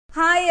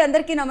Hi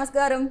అందరికీ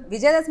నమస్కారం.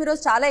 విజయదశమి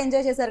రోజు చాలా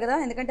ఎంజాయ్ చేశారు కదా,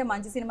 ఎందుకంటే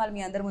మంచి సినిమాలు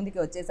మీ అందరి ముందుకి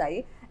వచ్చేసాయి.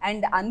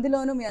 అండ్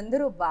అందులోనూ మీ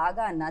అందరూ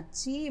బాగా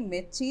నచ్చి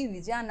మెచ్చి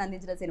విజయాన్ని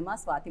అందించిన సినిమా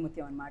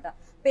స్వాతిముత్యం అనమాట.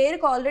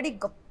 పేరుకు ఆల్రెడీ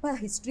గొప్ప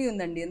హిస్టరీ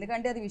ఉందండి,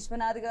 ఎందుకంటే అది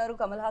విశ్వనాథ్ గారు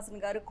కమల్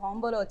హాసన్ గారు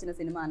కాంబోలో వచ్చిన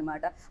సినిమా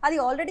అనమాట. అది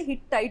ఆల్రెడీ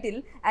హిట్ టైటిల్.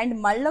 అండ్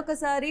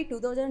మళ్ళొకసారి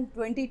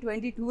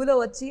 2022లో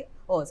వచ్చి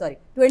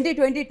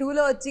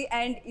 2022లో వచ్చి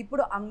అండ్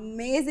ఇప్పుడు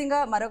అమేజింగ్గా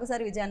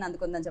మరొకసారి విజయాన్ని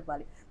అందుకుందని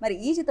చెప్పాలి. మరి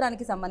ఈ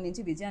చిత్రానికి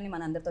సంబంధించి విజయాన్ని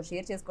మన అందరితో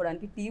షేర్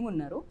చేసుకోవడానికి టీం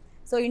ఉన్నారు.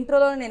 సో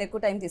ఇంట్రోలో నేను ఎక్కువ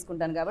టైం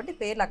తీసుకుంటాను కాబట్టి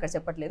పేర్లు అక్కడ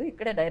చెప్పట్లేదు,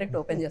 ఇక్కడే డైరెక్ట్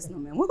ఓపెన్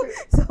చేస్తున్నాం మేము.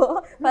 So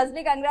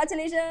firstly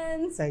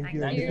congratulations,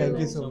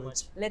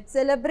 let's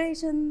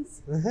celebrations.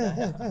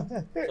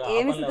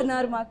 ఏమి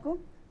ఇస్తున్నారు మాకు?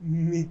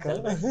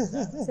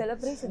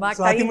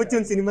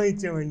 స్వాతిముత్యం సినిమా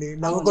ఇచ్చామండి,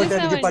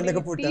 నవ్వుకోవడానికి పండగ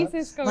పూట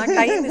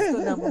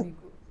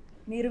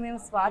మీరు మేము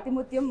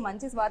స్వాతిముత్యం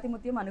మంచి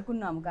స్వాతిముత్యం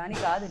అనుకున్నాము కానీ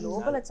కాదు,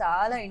 లోపల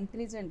చాలా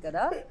ఇంటెలిజెంట్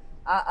కదా.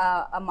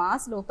 ఆ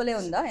మాస్ లోపలే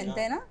ఉందా?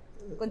 ఎంతైనా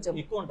కొంచెం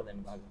ఎక్కువ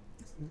ఉంటదండి బాగా.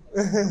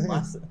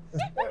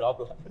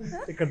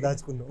 ఇక్కడ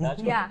దాచుకున్నాం.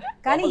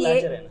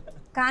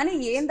 కానీ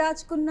ఏం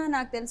దాచుకున్నా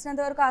నాకు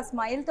తెలిసినంత వరకు ఆ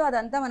స్మైల్ తో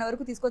అదంతా మన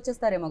వరకు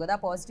తీసుకొచ్చేస్తారేమో కదా,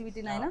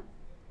 పాజిటివిటీనైనా.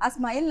 ఆ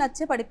స్మైల్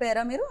నచ్చే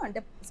పడిపోయారా మీరు? అంటే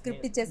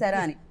స్క్రిప్ట్ ఇచ్చేసారా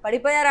అని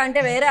పడిపోయారా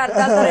అంటే వేరే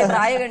అర్థాలు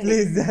రాయగండి.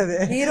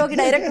 హీరోకి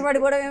డైరెక్ట్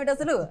పడిపోవడం ఏమిటి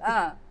అసలు?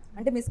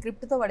 అంటే మీ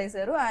స్క్రిప్ట్ తో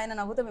పడేశారు, ఆయన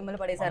నవ్వుతో మిమ్మల్ని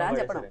పడేశారా అని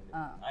చెప్పడం.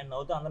 ఆయన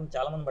నవ్వుతో అందరం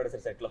చాలా మంది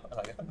పడేశారు సెట్ లో.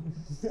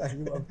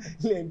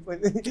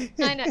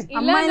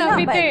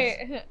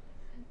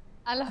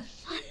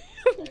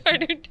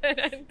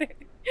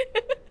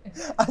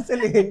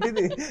 అసలు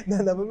ఏంటిది, నా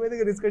నవ్వు మీద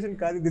డిస్కషన్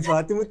కాదు, ఇది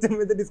స్వాతిముత్యం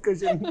మీద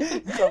డిస్కషన్.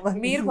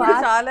 మీరు కూడా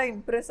చాలా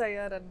ఇంప్రెస్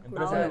అయ్యారు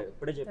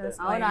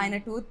అవును, ఆయన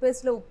టూత్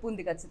పేస్ట్ లో ఉప్పు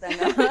ఉంది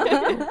ఖచ్చితంగా.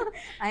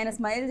 ఆయన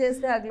స్మైల్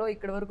చేస్తే ఆ గ్లో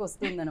ఇక్కడ వరకు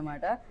వస్తుంది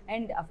అనమాట.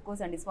 అండ్ అఫ్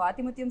కోర్స్ అండి,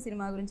 స్వాతిముత్యం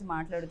సినిమా గురించి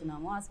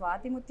మాట్లాడుతున్నాము. ఆ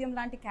స్వాతిముత్యం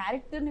లాంటి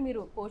క్యారెక్టర్ ని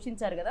మీరు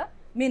పోషించారు కదా,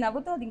 మీ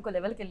నవ్వుతో అది ఇంకో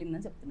లెవెల్కి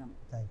వెళ్ళిందని చెప్తున్నాము.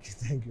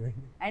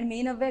 అండ్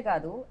మీ నవ్వే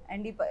కాదు,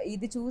 అండ్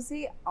ఇది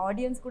చూసి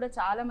ఆడియన్స్ కూడా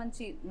చాలా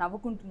మంచి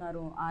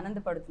నవ్వుకుంటున్నారు,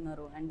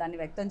 ఆనందపడుతున్నారు అండ్ దాన్ని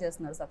వ్యక్తం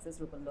చేస్తున్నారు సక్సెస్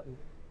రూపంలో.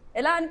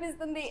 ఎలా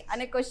అనిపిస్తుంది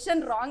అనే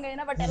క్వశ్చన్ రాంగ్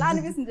అయినా, బట్ ఎలా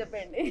అనిపిస్తుంది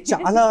చెప్పండి.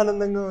 చాలా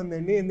ఆనందంగా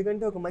ఉందండి,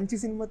 ఎందుకంటే ఒక మంచి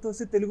సినిమాతో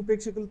వస్తే తెలుగు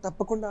ప్రేక్షకులు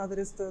తప్పకుండా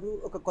ఆదరిస్తారు.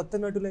 ఒక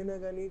కొత్త నటులైనా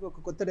కానీ, ఒక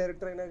కొత్త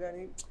డైరెక్టర్ అయినా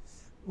కానీ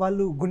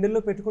వాళ్ళు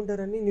గుండెల్లో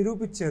పెట్టుకుంటారని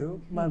నిరూపించారు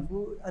మాకు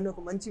అని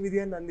ఒక మంచి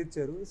విజయాన్ని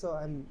అందించారు. So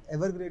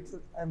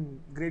I'm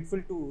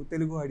grateful to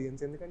Telugu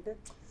audience. ఎందుకంటే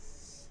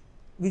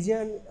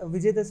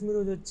విజయదశమి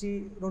రోజు వచ్చి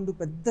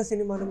 2 పెద్ద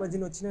సినిమాల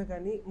మధ్యన వచ్చినా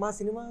కానీ మా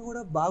సినిమా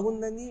కూడా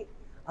బాగుందని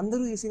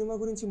అందరూ ఈ సినిమా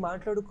గురించి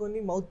మాట్లాడుకొని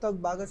మౌత్ టాక్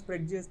బాగా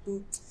స్ప్రెడ్ చేస్తూ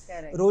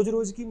రోజు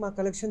రోజుకి మా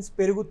కలెక్షన్స్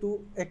పెరుగుతూ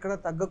ఎక్కడ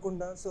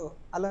తగ్గకుండా, సో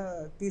అలా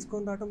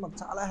తీసుకొని రావడం మాకు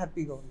చాలా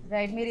హ్యాపీగా ఉంది.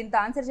 రైట్, మీరు ఇంత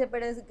ఆన్సర్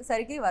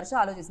చెప్పేసరికి వర్ష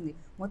ఆలోచిస్తుంది,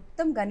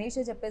 మొత్తం గణేష్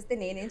చెప్పేస్తే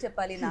నేనేం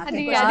చెప్పాలి,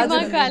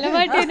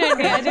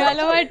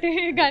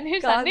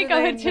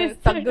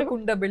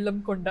 తగ్గకుండా బెల్లం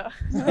కొండ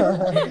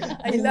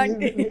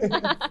ఇలాంటి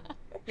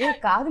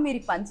కాదు. మీరు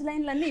పంచ్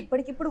లైన్లన్నీ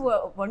ఇప్పటికిప్పుడు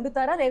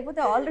వండుతారా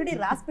లేకపోతే ఆల్రెడీ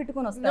రాసి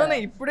పెట్టుకుని వస్తారా?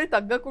 ఇప్పుడే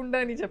తగ్గకుండా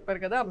అని చెప్పారు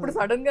కదా, అప్పుడు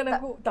సడన్ గా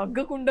నాకు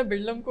తగ్గకుండా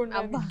బెల్లం కొండ.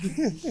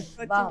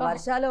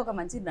 వర్షాలు ఒక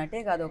మంచి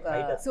నటే కాదు, ఒక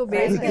సో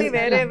బేసికలీ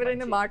వేరే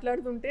ఎవరైనా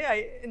మాట్లాడుతుంటే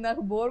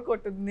నాకు బోర్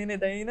కొట్టుద్ది, నేను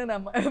ఏదైనా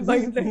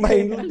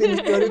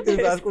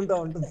రాసుకుంటా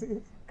ఉంటుంది.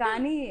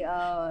 కానీ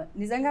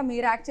నిజంగా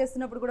మీరు యాక్ట్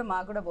చేస్తున్నప్పుడు కూడా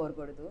మాకు కూడా బోర్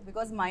కొడదు,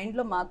 బికాజ్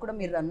మైండ్లో మాకు కూడా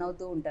మీరు రన్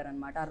అవుతూ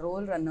ఉంటారనమాట, ఆ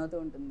రోల్ రన్ అవుతూ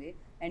ఉంటుంది.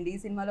 అండ్ ఈ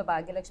సినిమాలో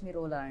భాగ్యలక్ష్మి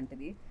రోల్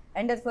అలాంటిది.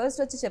 అండ్ అది ఫస్ట్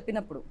వచ్చి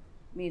చెప్పినప్పుడు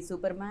మీ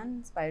సూపర్ మ్యాన్,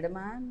 స్పైడర్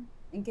మ్యాన్,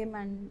 ఇంకేం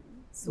మ్యాన్,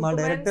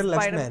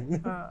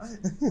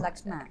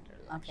 లక్ష్మణ్.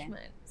 ఓకే,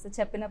 సో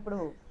చెప్పినప్పుడు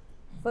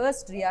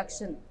ఫస్ట్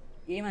రియాక్షన్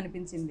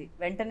ఏమనిపించింది?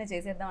 వెంటనే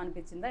చేసేద్దాం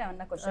అనిపించిందా?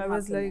 ఏమన్నా క్వశ్చన్?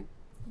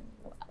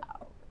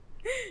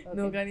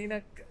 కానీ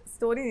నాకు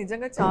స్టోరీ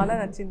నిజంగా చాలా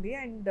నచ్చింది.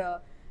 అండ్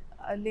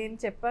నేను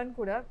చెప్పాను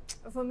కూడా,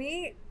 ఫర్ మీ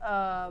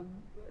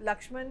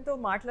లక్ష్మణ్తో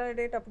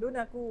మాట్లాడేటప్పుడు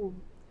నాకు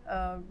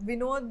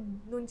వినోద్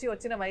నుంచి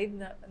వచ్చిన వైబ్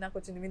నాకు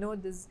వచ్చింది.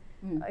 Vinod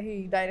he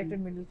directed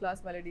Middle Class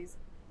Melodies,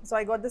 so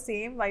I got the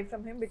same vibe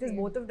from him because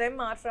both of them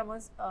are from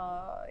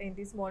in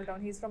the small town.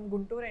 He's from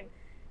Guntur and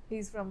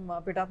he's from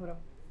Pittapuram,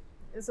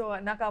 so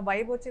నాకు ఆ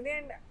vibe వచ్చింది.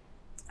 And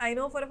I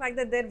know for a fact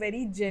that they're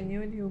very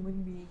genuine human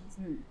beings.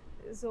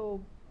 So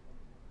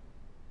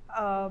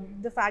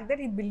the fact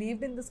that he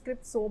believed in the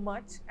script so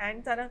much and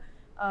tana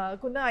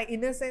kunna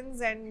innocence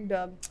and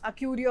a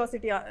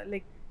curiosity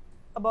like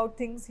about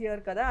things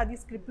here kada, adi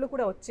script lo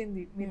kuda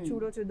vachindi. Meer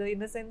chudochu the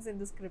innocence in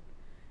the script.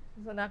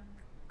 So నాకు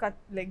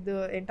like the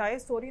entire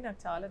story నాకు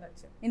చాలా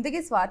నచ్చింది. ఇంతకీ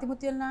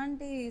స్వాతిముత్యం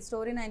లాంటి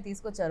స్టోరీని ఆయన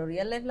తీసుకొచ్చారు.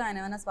 Real లైఫ్లో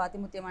ఆయన ఏమైనా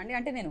స్వాతిముత్యం అండి?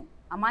 అంటే నేను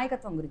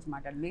అమాయకత్వం గురించి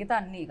మాట్లాడు, మిగతా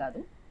అన్నీ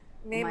కాదు.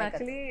 మేము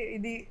యాక్చువల్లీ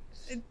ఇది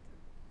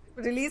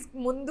రిలీజ్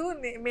ముందు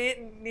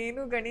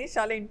నేను గణేష్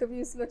చాలా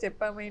ఇంటర్వ్యూస్ లో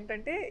చెప్పాము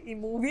ఏంటంటే ఈ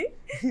మూవీ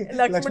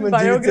లక్ష్మణ్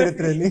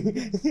బయోగ్రఫీ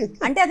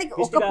అంటే అది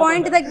ఒక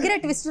పాయింట్ దగ్గర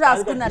ట్విస్ట్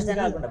రాసుకున్నారు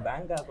జనాలు.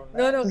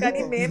 నో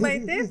కానీ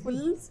మేమైతే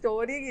ఫుల్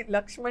స్టోరీ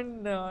లక్ష్మణ్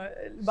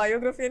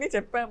బయోగ్రఫీ అని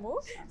చెప్పాము,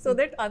 సో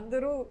దట్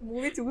అందరూ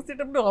మూవీ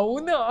చూసేటప్పుడు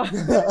అవునా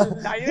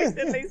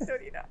డైరెక్టర్ లైఫ్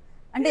స్టోరీనా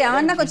అంటే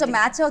ఏమన్నా కొంచెం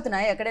మ్యాచ్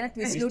అవుతున్నాయి ఎక్కడైనా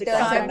ట్విస్ట్లు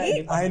టర్న్స్ అని?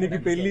 ఆయనకి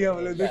పెళ్లి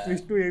అవ్వలేదు,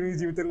 ట్విస్ట్ ఏమి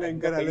జీవితంలో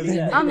ఇంకా రాలేదు.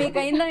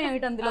 మీకైందా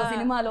ఏమిటి అందులో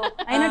సినిమాలో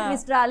అయినా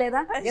ట్విస్ట్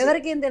రాలేదా?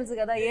 ఎవరికేం తెలుసు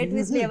కదా ఏ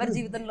ట్విస్ట్ ఎవరి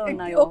జీవితంలో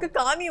ఉన్నాయో. ఒక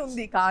కానీ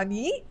ఉంది,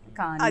 కానీ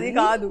అది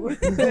కాదు.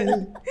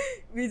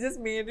 We just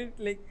made it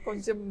like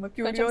కొంచెం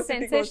క్యూరియాసిటీ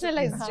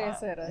సెన్సేషనలైజ్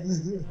చేశారు.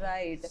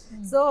 Right.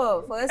 So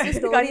first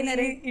story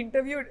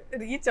interview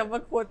reach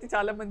అవ్వకపోతే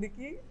చాలా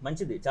మందికి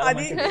మంచిది,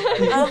 అది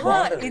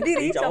ఇది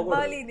రీచ్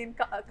అవ్వాలి, నేను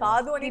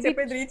కాదు అని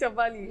చెప్పేది రీచ్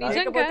అవ్వాలి,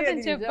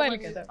 చెప్పాలి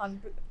కదా.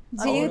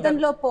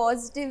 జీవితంలో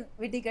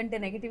పాజిటివిటీ కంటే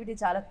నెగిటివిటీ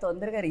చాలా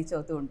తొందరగా రీచ్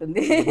అవుతూ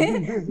ఉంటుంది.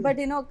 బట్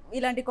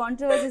ఇలాంటి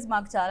కాంట్రవర్సీస్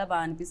మాకు చాలా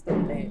బాగా అనిపిస్తూ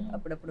ఉంటాయి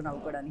అప్పుడప్పుడు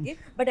నవ్వుకోవడానికి.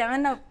 బట్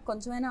ఏమైనా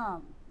కొంచెమైనా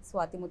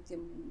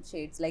స్వాతిముత్యం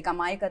షేడ్స్ లైక్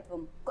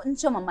అమాయకత్వం,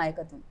 కొంచెం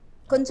అమాయకత్వం,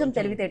 కొంచెం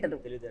తెలివితేటలు,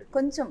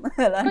 కొంచెం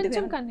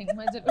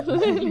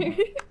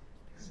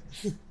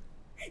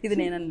ఇది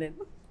నేను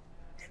అనలేదు,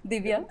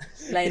 దివ్య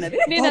లైన్ అది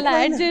నేను అలా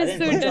యాడ్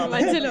చేస్తూ ఉంటాను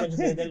మధ్యలో.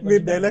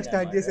 మీరు డైలాగ్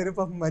స్టార్ట్ చేశారు,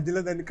 పాపం మధ్యలో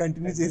దాన్ని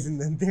కంటిన్యూ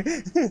చేసింది అంతే.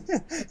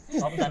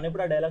 తను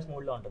ఎప్పుడు ఆ డైలాగ్స్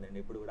మూడ్ లో ఉంటుందండి.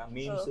 ఇప్పుడు కూడా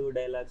మీమ్స్,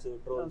 డైలాగ్స్,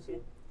 ట్రోల్స్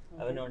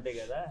అవన్నీ ఉంటాయి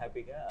కదా,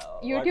 హ్యాపీగా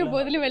యూట్యూబ్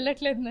వదిలి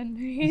వెళ్ళట్లేదు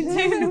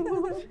నన్ను.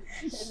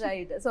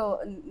 రైట్. సో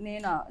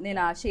నేను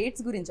ఆ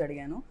షేడ్స్ గురించి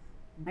అడిగాను.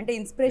 అంటే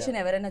ఇన్స్పిరేషన్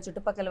ఎవరైనా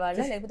చుట్టుపక్కల వాళ్ళ,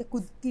 లేకపోతే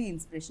కుద్కి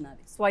ఇన్స్పిరేషన్?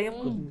 అది స్వయం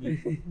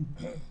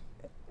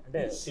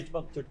అంటే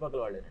చుట్టుపక్కల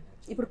వాళ్ళేనండి.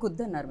 ఇప్పుడు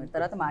కుద్దు అన్నారు మీరు,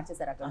 తర్వాత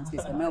మార్చేశారు అక్కడ నుంచి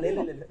తీసుకొని.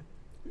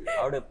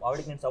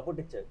 ఆవిడకి నేను సపోర్ట్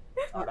ఇచ్చాను.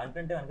 ఆవిడ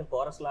అంటే వెనక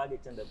కోరస్ లాగా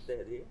ఇచ్చాను తప్పితే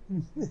అది.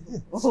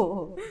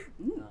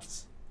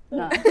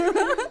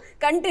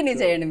 కంటిన్యూ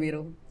చేయండి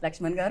మీరు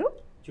లక్ష్మణ్ గారు.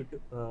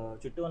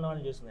 చుట్టూ ఉన్న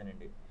వాళ్ళని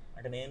చూస్తున్నానండి.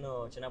 అంటే నేను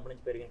చిన్నప్పటి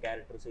నుంచి పెరిగిన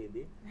క్యారెక్టర్స్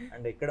ఇది,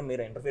 అండ్ ఇక్కడ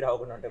మీరు ఇంటర్ఫీర్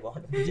అవ్వకుండా ఉంటే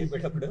బాగుంటుంది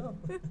చెప్పేటప్పుడు.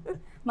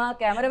 మా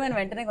కెమెరామెన్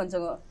వెంటనే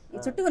కొంచెం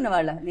చుట్టూ ఉన్న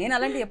వాళ్ళ, నేను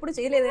అలాంటి ఎప్పుడు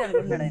చేయలేదే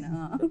అనుకుంటున్నాడు ఆయన.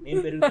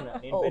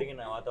 నేను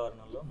పెరిగిన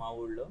వాతావరణంలో మా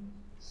ఊళ్ళో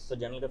సో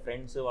జనరల్గా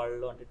ఫ్రెండ్స్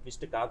వాళ్ళు అంటే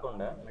ట్విస్ట్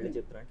కాకుండా, మళ్ళీ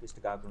చెప్తున్నాను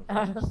ట్విస్ట్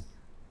కాకుండా,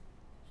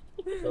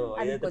 సో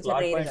ఏదైతే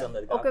ప్లాట్ పాయింట్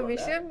ఉంది ఒక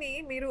విషయంని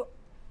మీరు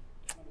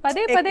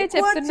పదే పదే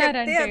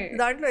చెప్తున్నారంటే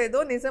దాంట్లో ఏదో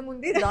నిజం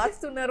ఉంది,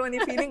 దాచుతున్నారు అని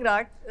ఫీలింగ్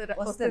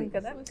వస్తుంది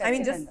కదా. ఐ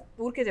మీన్ జస్ట్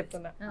ఊరికే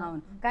చెప్తున్నా.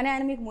 అవును, కానీ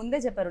ఆయన మీకు ముందే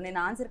చెప్పారు నేను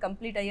ఆన్సర్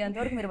కంప్లీట్ అయ్యేంత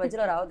వరకు మీరు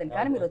మధ్యలో రావద్దని.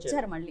 కానీ మీరు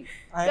వచ్చారు మళ్ళీ.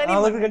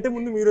 కంటే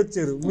ముందు మీరు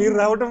వచ్చారు, మీరు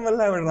రావడం వల్ల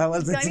ఆవిడ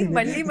రావాల్సి వచ్చింది.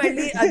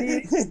 మళ్ళీ అది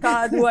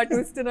కాదు, ఆ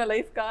ట్విస్ట్ నా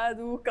లైఫ్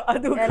కాదు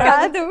కాదు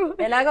కాదు.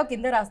 ఎలాగో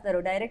కింద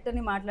రాస్తారు డైరెక్టర్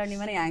ని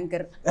మాట్లాడినవని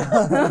యాంకర్,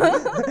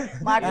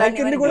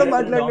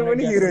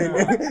 మాట్లాడినవని హీరోయిన్.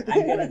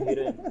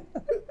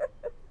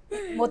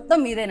 మొత్తం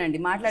మీదేనండి,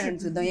 మాట్లాడండి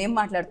చూద్దాం ఏం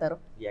మాట్లాడతారు.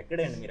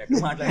 ఎక్కడండి మీరు ఎక్కడ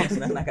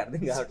మాట్లాడుతున్నారు నాకు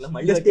అర్థం కావట్లేదు.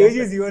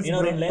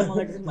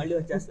 మళ్ళీ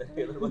వచ్చేస్తారు.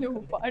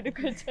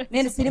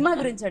 నేను సినిమా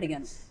గురించి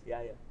అడిగాను,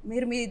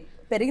 మీరు మీ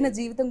పెరిగిన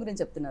జీవితం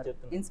గురించి చెప్తున్నారు.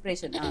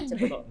 ఇన్స్పిరేషన్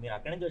మీరు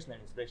అక్కడి నుంచి వచ్చిన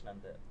ఇన్స్పిరేషన్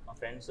అంతా మా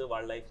ఫ్రెండ్స్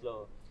వాళ్ళ లైఫ్ లో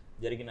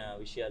జరిగిన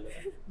విషయాలు,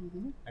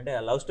 అంటే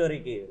లవ్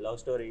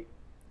స్టోరీ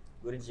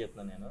గురించి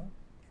చెప్తున్నాను నేను.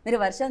 మీరు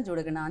వర్షాన్ని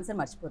చూడకండి, ఆన్సర్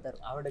మర్చిపోతారు.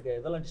 ఆవిడకి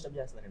ఏదో డిస్టర్బ్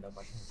చేస్తానండి.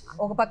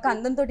 ఒక పక్క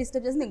అందంతో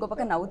డిస్టర్బ్ చేస్తుంది, ఇంకో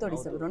పక్క నవ్వుతో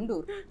డిస్టర్బ్, రెండు.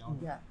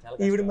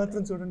 ఈవిడ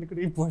మాత్రం చూడండి ఇక్కడ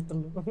ఈ పోస్టర్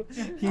లో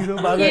హీరో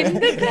బాగా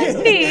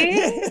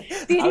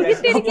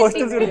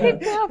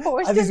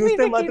అది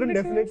చూస్తే మాత్రం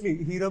డెఫినెట్లీ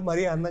హీరో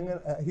మరీ అందంగా,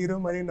 హీరో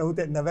మరీ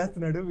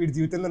నవ్వేస్తున్నాడు, వీడి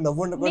జీవితంలో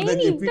నవ్వు ఉండకూడదు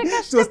అని చెప్పి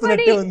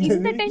చూస్తున్నట్టే ఉంది.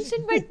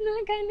 టెన్షన్ పెట్టినా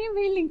కానీ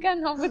వీళ్ళు ఇంకా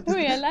నవ్వుతూ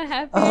ఎలా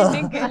హ్యాపీ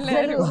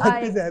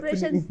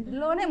ఎక్స్ప్రెషన్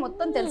లోనే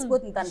మొత్తం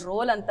తెలిసిపోతుంది తన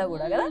రోల్ అంతా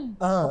కూడా కదా.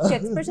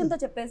 ఎక్స్ప్రెషన్ తో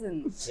చెప్పేసింది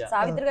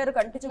సావిత్రి గారు,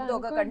 కంటి చూపుతూ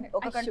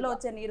ఒక కంటిలో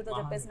వచ్చే నీరుతో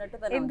చెప్పేసినట్టు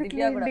తన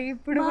దివ్య కూడా.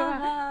 ఇప్పుడు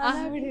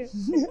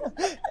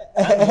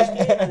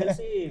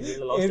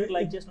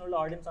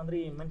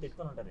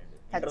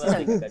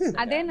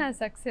అదే నా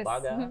సక్సెస్.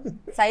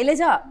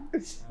 శైలజ,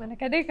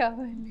 మనకదే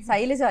కావాలి.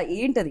 శైలజ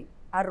ఏంటది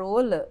ఆ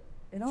రోల్,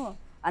 యూనో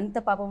అంత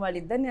పాపం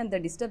వాళ్ళిద్దరిని అంత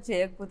డిస్టర్బ్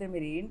చేయకపోతే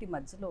మీరు ఏంటి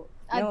మధ్యలో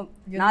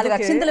 4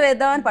 అక్షింతలు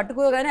వేద్దామని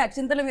పట్టుకోగానే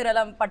అక్షింతలు మీరు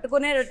అలా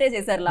పట్టుకునేటట్టే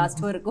చేశారు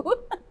లాస్ట్ వరకు.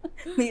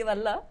 మీ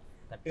వల్ల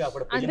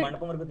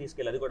మండపం వరకు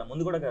తీసుకెళ్ళి, అది కూడా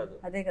ముందు కూడా కాదు.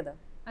 అదే కదా,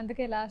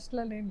 అందుకే లాస్ట్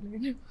లో నేను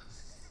లేను.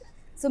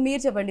 సో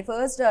మీరు చెప్పండి,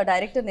 ఫస్ట్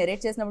డైరెక్టర్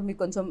నెరేట్ చేసినప్పుడు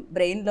మీకు కొంచెం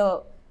బ్రెయిన్ లో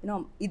యూనో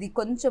ఇది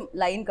కొంచెం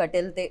లైన్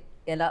కట్టెళ్తే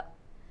ఎలా,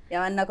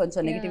 ఏమన్నా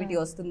కొంచెం నెగిటివిటీ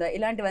వస్తుందా,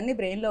 ఇలాంటివన్నీ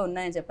బ్రెయిన్ లో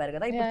ఉన్నాయని చెప్పారు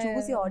కదా. ఇప్పుడు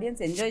చూసి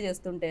ఆడియన్స్ ఎంజాయ్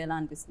చేస్తుంటే ఎలా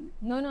అనిపిస్తుంది?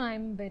 No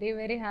I'm very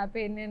very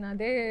happy. నేను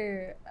అదే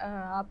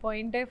ఆ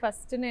పాయింటే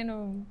ఫస్ట్ నేను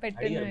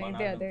పెట్టిన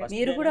ఇది అదే.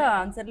 మీరు కూడా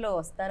ఆన్సర్ లో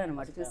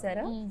వస్తారనమాట,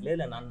 చూసారా?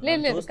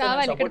 లేదు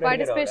కావాలి, ఇక్కడ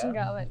పార్టిసిపేషన్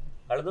కావాలి.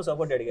 కళ్ళతో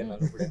సపోర్ట్ అడిగాను.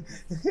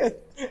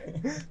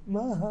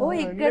 ఓ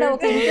ఇక్కడ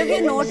ఒక ఇంటర్వ్యూ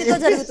నోటితో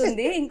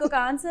జరుగుతుంది, ఇంకొక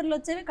ఆన్సర్లు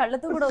వచ్చేవి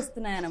కళ్ళతో కూడా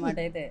వస్తున్నాయి అన్నమాట.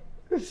 అయితే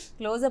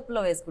క్లోజ్అప్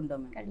లో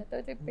వేసుకుంటాం. కళ్ళతో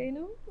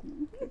చెప్పాను.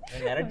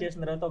 చేసిన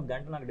తర్వాత ఒక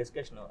గంట నాకు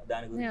డిస్కషన్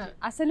దాని గురించి.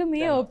 అసలు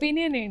మీ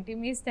ఒపీనియన్ ఏంటి,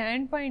 మీ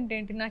స్టాండ్ పాయింట్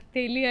ఏంటి నాకు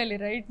తెలియాలి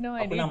రైట్ నౌ.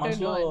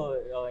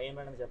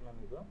 ఏమైనా చెప్పినా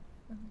మీకు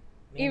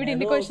ఈవిడ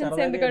ఇన్ని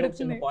క్వశ్చన్స్ ఎందుకు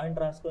అడుగుతుంది? పాయింట్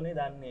రాసుకొని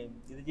దాన్ని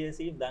ఇది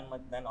చేసి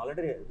దాన్ని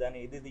ఆల్రెడీ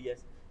దాన్ని ఇది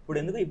చేసి ఇప్పుడు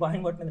ఎందుకు ఈ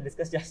పాయింట్ బట్టి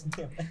డిస్కస్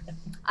చేస్తుంది?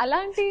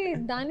 అలాంటి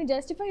దాన్ని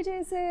జస్టిఫై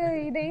చేసే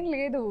ఇదేం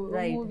లేదు.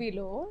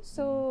 మూవీలో.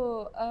 సో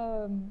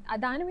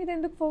దాని మీద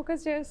ఎందుకు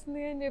ఫోకస్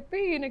చేస్తుంది అని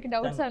చెప్పి నాకు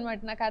డౌట్స్ అనమాట.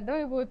 నాకు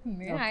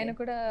అర్థమైపోతుంది ఆయన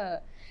కూడా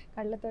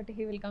కళ్ళతోటి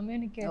he will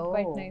communicate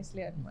quiet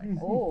nicely అనమాట.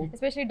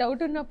 ఎస్పెషల్లీ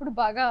డౌట్ ఉన్నప్పుడు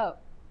బాగా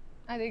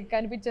అది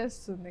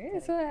కనిపించేస్తుంది.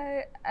 So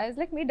I was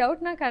like me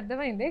doubt నాకు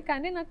అర్థమైంది,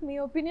 కానీ నాకు మీ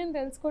ఒపీనియన్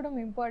తెలుసుకోవడం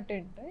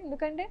ఇంపార్టెంట్.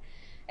 ఎందుకంటే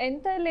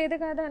ఎంత లేదు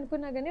కదా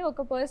అనుకున్నా కానీ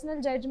ఒక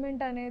పర్సనల్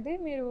జడ్జ్మెంట్ అనేది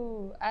మీరు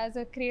as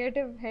a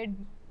creative head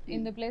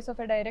in the place of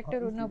a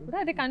director ఉన్నప్పుడు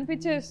అది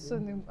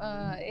కనిపించేస్తుంది,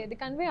 ఇది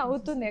కన్వే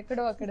అవుతుంది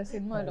ఎక్కడో అక్కడ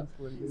సినిమాలో.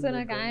 సో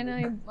నాకు ఆయన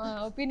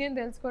ఒపీనియన్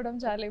తెలుసుకోవడం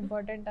చాలా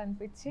ఇంపార్టెంట్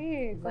అనిపించి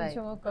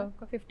కొంచెం ఒక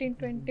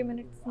 15-20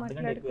 minutes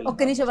మాట్లాడుకున్నాం.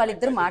 ఒక్క నిమిషం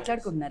వాళ్ళిద్దరు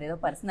మాట్లాడుకుంటున్నారు ఏదో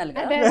పర్సనల్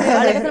గా.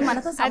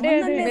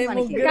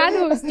 కాదు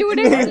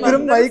స్టూడెంట్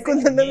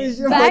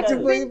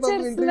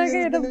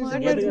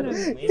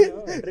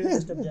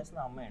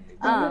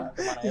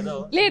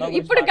లేదు,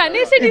 ఇప్పుడు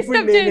గణేష్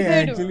డిస్టర్బ్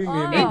చేశాడు,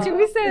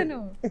 చూసాను.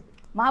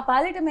 మా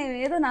పాలిట మేము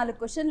ఏదో 4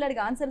 క్వశ్చన్లు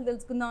అడిగి ఆన్సర్లు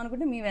తెలుసుకుందాం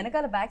అనుకుంటే మీ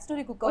వెనకాల బ్యాక్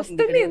స్టోరీ కుక్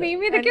వస్తుంది.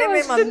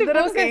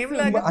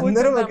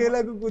 అందరం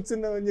ఒకేలాగా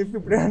కూర్చున్నాం అని చెప్పి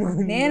ఇప్పుడే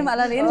నేను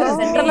అలా లేను,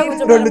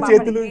 2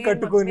 చేతులు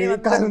కట్టుకొని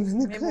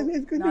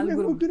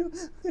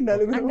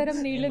అందరం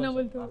నీళ్లు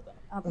నవ్వులుతూ.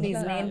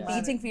 ప్లీజ్, నేను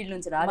టీచింగ్ ఫీల్డ్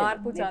నుంచి రాలేదు.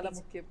 మార్పు చాలా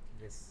ముఖ్యం.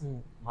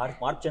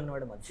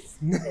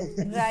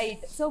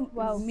 రైట్. సో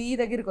మీ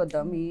దగ్గరికి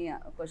వద్దాం, మీ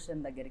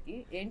క్వశ్చన్ దగ్గరికి.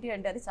 ఏంటి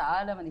అంటే అది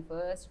చాలా మంది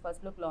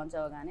ఫస్ట్ లుక్ లాంచ్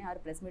అవ్వగానే ఆరు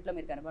ప్రెస్ మీట్లో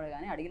మీరు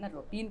కనపడగానే అడిగిన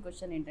రొటీన్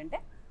క్వశ్చన్ ఏంటంటే,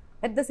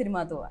 పెద్ద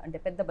సినిమాతో అంటే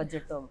పెద్ద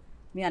బడ్జెట్తో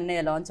మీ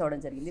అన్నయ్య లాంచ్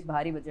అవ్వడం జరిగింది,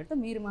 భారీ బడ్జెట్తో,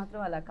 మీరు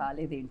మాత్రం అలా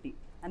కాలేదేంటి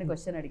అని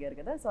క్వశ్చన్ అడిగారు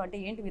కదా. సో అంటే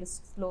ఏంటి, మీరు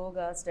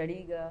స్లోగా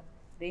స్టడీగా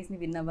రేస్ని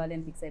విన్ అవ్వాలి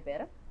అని ఫిక్స్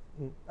అయిపోయారా?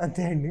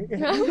 అంతే అండి.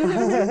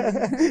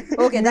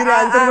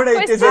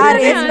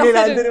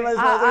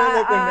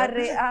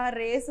 ఆ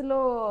రేసులో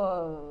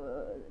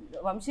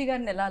వంశీ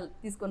గారిని ఎలా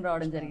తీసుకొని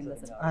రావడం జరిగింది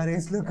అసలు? ఆ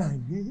రేస్ లో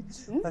కానీ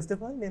ఫస్ట్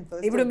ఆఫ్ ఆల్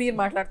నేను ఇప్పుడు మీరు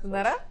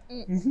మాట్లాడుతున్నారా?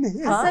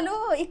 అసలు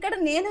ఇక్కడ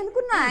నేను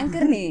అనుకున్న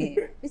యాంకర్ ని,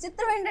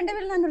 విచిత్రం ఏంటంటే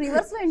వీళ్ళు నన్ను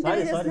రివర్స్ లో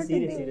ఇంటర్వ్యూ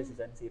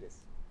చేస్తున్నారు.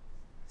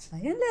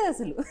 భయం లేదు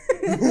అసలు.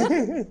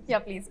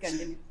 Please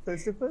continue.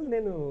 First of all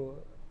నేను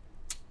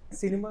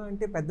సినిమా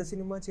అంటే పెద్ద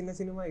సినిమా చిన్న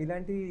సినిమా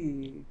ఇలాంటి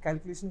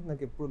క్యాలిక్యులేషన్స్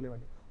నాకు ఎప్పుడు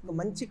లేవండి. ఒక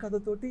మంచి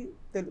కథతోటి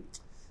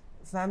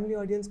ఫ్యామిలీ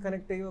ఆడియన్స్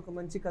కనెక్ట్ అయ్యి ఒక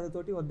మంచి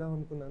కథతోటి వద్దాం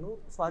అనుకున్నాను.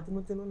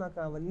 స్వాతిముత్యంలో నాకు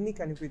అవన్నీ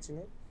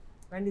కనిపించినాయి.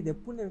 అండ్ ఇది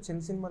ఎప్పుడు నేను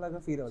చిన్న సినిమా లాగా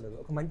ఫీల్ అవ్వలేదు,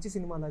 ఒక మంచి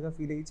సినిమా లాగా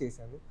ఫీల్ అయ్యి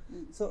చేశాను.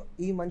 సో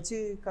ఈ మంచి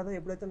కథ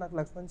ఎప్పుడైతే నాకు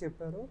లక్ష్మణ్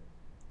చెప్పారో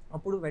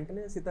అప్పుడు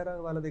వెంటనే సితారా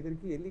వాళ్ళ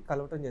దగ్గరికి వెళ్ళి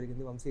కలవటం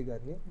జరిగింది వంశీ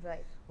గారిని.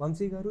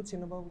 వంశీ గారు,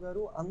 చిన్నబాబు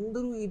గారు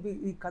అందరూ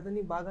ఈ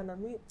కథని బాగా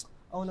నమ్మి,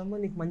 అవునమ్మా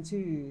నీకు మంచి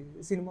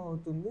సినిమా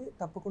అవుతుంది,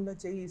 తప్పకుండా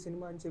చెయ్యి ఈ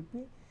సినిమా అని చెప్పి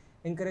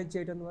ఎంకరేజ్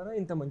చేయడం ద్వారా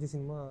ఇంత మంచి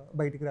సినిమా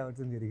బయటికి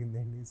రావడం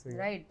జరిగిందండి.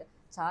 రైట్,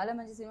 చాలా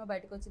మంచి సినిమా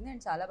బయటకు వచ్చింది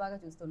అండ్ చాలా బాగా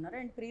చూస్తున్నారు.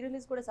 అండ్ ప్రీ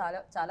రిలీజ్ కూడా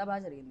చాలా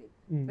బాగా జరిగింది.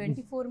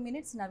 24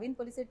 minutes Naveen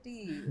Polishetty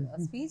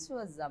speech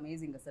was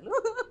amazing అసలు.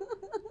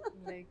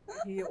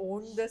 He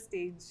owned the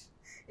stage.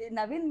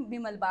 Naveen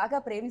మిమ్మల్ని బాగా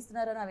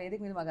ప్రేమిస్తున్నారని ఆ వేదిక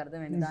మీద మాకు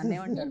అర్థమైంది. దాన్ని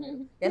ఏమంటారు మీరు,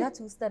 ఎలా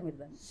చూస్తారు మీరు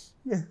దాన్ని?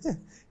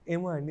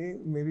 ఏమో అండి,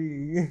 మేబీ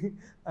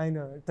ఆయన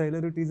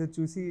ట్రైలర్ టీజర్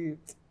చూసి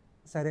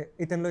సరే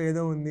ఇతనిలో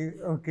ఏదో ఉంది,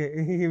 okay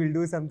he will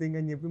do something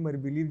అని చెప్పి మరి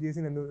బిలీవ్ చేసి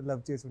నన్ను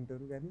లవ్ చేసి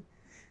ఉంటారు. కానీ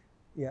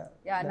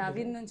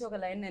నవీన్ నుంచి ఒక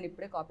లైన్ నేను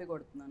ఇప్పుడే కాపీ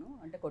కొడుతున్నాను,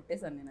 అంటే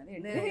కొట్టేశాను నేను. అది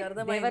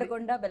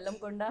దేవరకొండ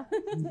బెల్లంకొండ.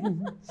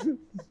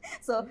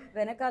 సో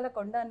వెనకాల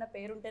కొండ అన్న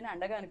పేరు ఉంటేనే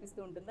అండగా అనిపిస్తూ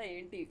ఉంటుందా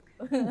ఏంటి?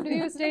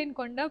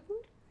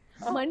 కొండాపూర్,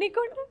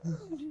 మణికొండ,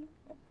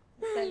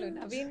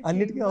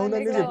 అన్నిటికీ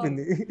అవునని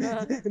చెప్పింది.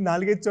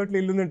 4-5 చోట్ల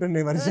ఇల్లు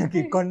ఉంటుండే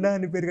వర్షకి, కొండ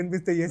అని పేరు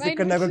కనిపిస్తే ఎస్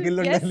ఇక్కడ నాకు ఒక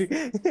ఇల్లు ఉండాలి.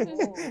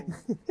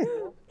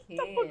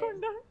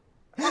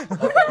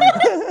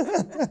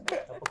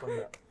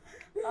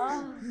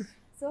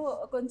 సో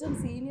కొంచెం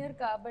సీనియర్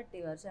కాబట్టి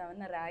వర్ష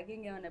ఏమన్నా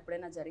ర్యాగింగ్ ఏమన్నా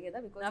ఎప్పుడైనా జరిగేదా?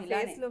 బికాజ్ నా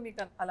ఫేస్ లో మీకు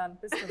అలా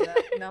అనిపిస్తుందా?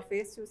 నా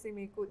ఫేస్ చూసి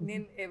మీకు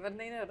నేను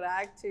ఎవరినైనా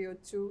ర్యాగ్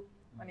చేయొచ్చు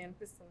అని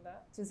అనిపిస్తుందా?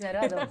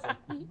 చూసారా?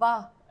 బా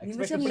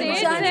నిమిషం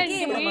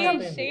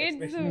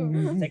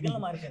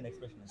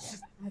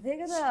అదే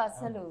కదా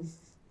అసలు.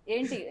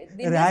 ఏంటి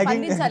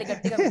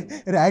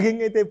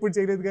ర్యాగింగ్ అయితే ఎప్పుడు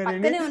చేయలేదు,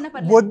 కానీ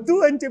వద్దు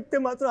అని చెప్తే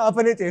మాత్రం ఆ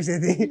పనే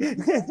చేసేది.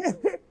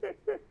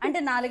 అంటే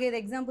 4-5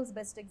 ఎగ్జాంపుల్స్,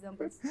 బెస్ట్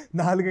ఎగ్జాంపుల్స్.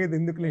 4-5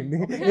 ఎందుకులేండి,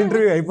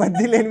 ఇంటర్వ్యూ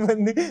అయిపోద్ది లేని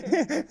మంది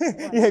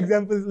ఈ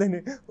ఎగ్జాంపుల్స్ లేని.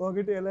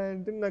 ఒకటి ఎలా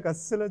అంటే, నాకు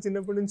అస్సలు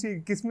చిన్నప్పటి నుంచి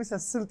కిస్మిస్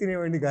అస్సలు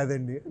తినేవాడిని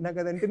కాదండి, నాకు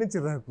అదంటేనే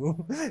చిరాకు.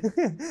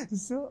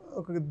 సో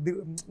ఒక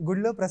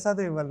గుడిలో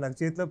ప్రసాదం ఇవ్వాలి, నాకు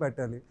చేతిలో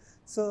పెట్టాలి.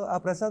 సో ఆ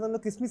ప్రసాదంలో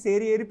కిస్మిస్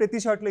ఏరి ప్రతి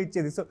షాట్లో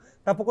ఇచ్చేది. సో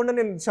తప్పకుండా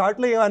నేను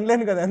షాట్లో ఏం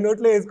అనలేను కదా,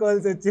 నోట్లో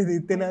వేసుకోవాల్సి వచ్చేది,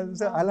 తినాలి.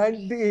 సో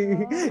అలాంటి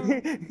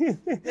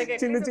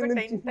చిన్న చిన్న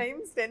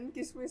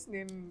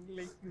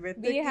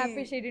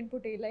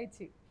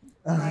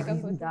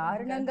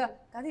దారుణంగా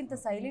కాదు, ఇంత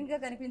సైలెంట్ గా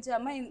కనిపించే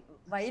అమ్మాయి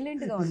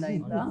వైలెంట్ గా ఉందా?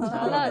 ఇంత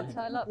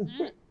చాలా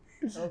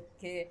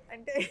ఓకే.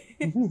 అంటే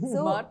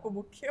మార్పు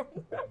ముఖ్యం.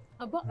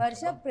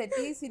 వర్ష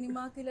ప్రతి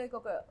సినిమాకి లైక్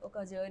ఒక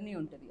జర్నీ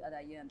ఉంటుంది, అది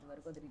అయ్యేంత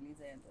వరకు, అది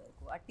రిలీజ్ అయ్యేంత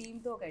వరకు ఆ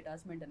టీంతో ఒక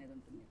అటాచ్మెంట్ అనేది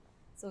ఉంటుంది.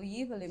 సో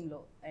ఈ ఫిలింలో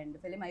అండ్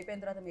ఫిలిం అయిపోయిన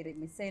తర్వాత మీరు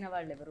మిస్ అయిన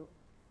వాళ్ళు ఎవరు,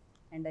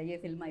 అండ్ అయ్యే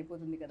ఫిల్మ్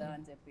అయిపోతుంది కదా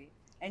అని చెప్పి,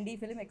 అండ్ ఈ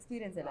ఫిలిం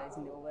ఎక్స్పీరియన్స్ ఎలా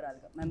ఇచ్చింది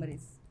ఓవరాల్గా,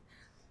 మెమరీస్?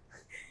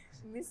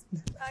 మిస్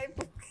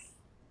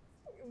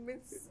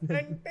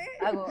అంటే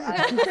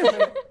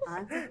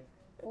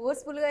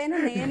ఫోర్స్ఫుల్ గా అయినా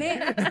నేనే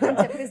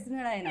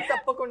చెప్పిస్తున్నాడు ఆయన.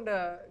 తప్పకుండా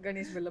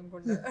గణేష్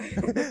బెల్లంకొండ.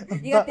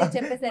 ఇక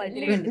చెప్పేసారు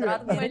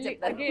తర్వాత మీరే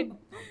చెప్తారు.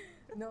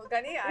 No,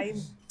 కానీ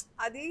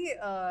అది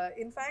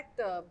ఇన్ఫ్యాక్ట్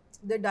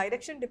ద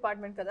డైరెక్షన్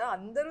డిపార్ట్మెంట్ కదా,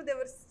 అందరూ they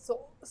were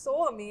so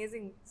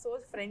amazing, so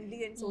friendly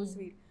and so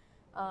sweet,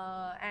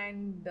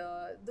 and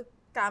the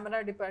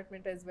camera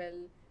department as well,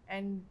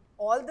 and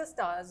all the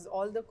stars,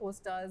 all the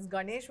co-stars.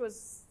 Ganesh was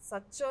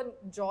such a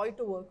joy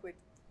to work with.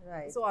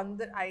 Right. So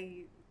I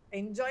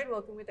enjoyed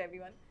working with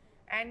everyone.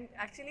 And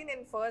actually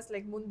నేను first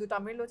like ముందు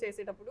తమిళ్లో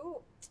చేసేటప్పుడు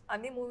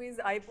అన్ని movies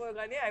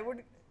అయిపోగానే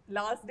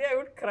last day I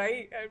would cry.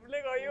 I would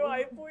like, అయ్యో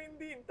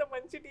అయిపోయింది, ఇంత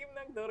మంచి టీం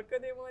నాకు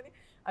దొరకదేమో అని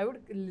I would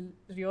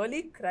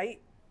really cry.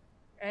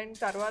 And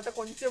తర్వాత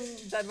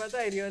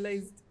I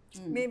realized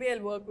maybe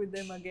I'll work with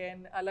them again,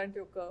 అలాంటి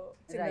ఒక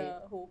చిన్న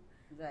hope.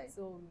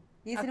 So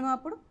ఈ సినిమా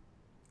అప్పుడు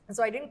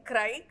I didn't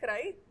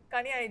cry,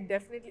 కానీ I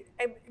definitely,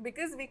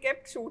 because we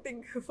kept shooting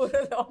for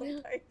a long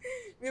time.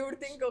 We would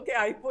think, okay,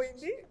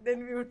 అయిపోయింది, then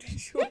we would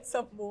shoot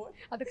some more.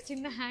 అదొక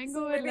చిన్న hang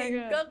over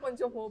లాగా. ఇంకా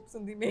కొంచెం హోప్స్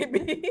ఉంది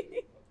మేబీ.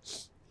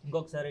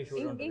 ఇంకొకసారి షూట్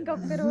ఉంటుంది.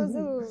 ఇంకొక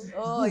రోజు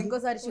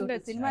ఇంకోసారి షూట్.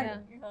 సినిమా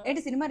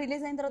ఏంటి, సినిమా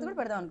రిలీజ్ అయిన తర్వాత కూడా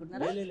పెడదాం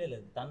అనుకుంటున్నారా?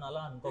 లేదు తను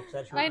అలా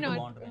ఇంకొకసారి షూట్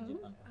బాగుంటుంది అని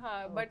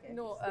చెప్పాను. But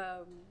no,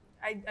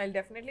 I'll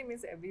definitely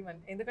miss everyone.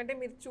 ఎందుకంటే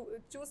మీరు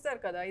చూస్తారు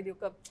కదా, ఇది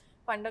ఒక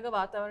పండగ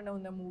వాతావరణం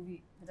ఉన్న movie.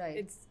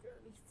 It's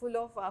full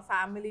of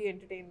family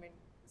entertainment.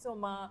 So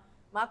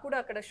మాకు కూడా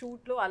అక్కడ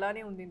షూట్లో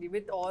అలానే ఉండింది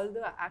with all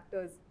the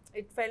actors.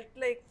 It felt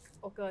like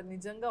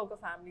నిజంగా ఒక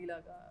ఫ్యామిలీ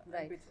లాగా.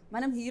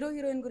 మనం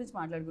హీరోయిన్ గురించి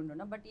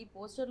మాట్లాడుకుంటున్నాం, బట్ ఈ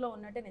పోస్టర్ లో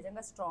ఉన్నట్టే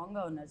నిజంగా స్ట్రాంగ్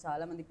గా ఉన్నారు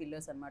చాలా మంది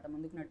పిల్లర్స్ అన్నమాట,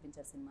 ముందుకు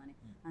నడిపించారు సినిమాని.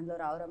 అందులో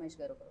రావు రమేష్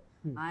గారు ఒకరు.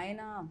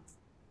 ఆయన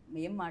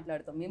ఏం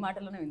మాట్లాడతాం, మీ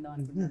మాటల్లోనే విందాం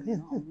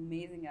అనుకుంటున్నాను.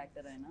 అమేజింగ్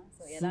యాక్టర్ ఆయన.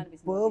 సో ఎలా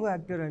అనిపిస్తుంది? సూపర్బ్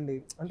యాక్టర్ అండి.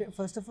 అంటే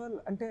ఫస్ట్ ఆఫ్ ఆల్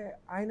అంటే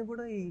ఆయన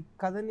కూడా ఈ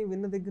కథని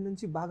విన్న దగ్గర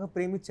నుంచి బాగా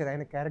ప్రేమించారు,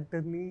 ఆయన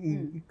క్యారెక్టర్ని,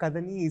 ఈ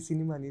కథని, ఈ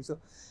సినిమాని. సో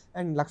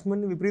అండ్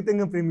లక్ష్మణ్ని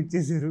విపరీతంగా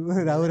ప్రేమించేశారు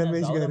రావు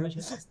రమేష్ గారు.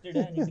 ఫస్ట్ డే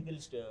ఆయన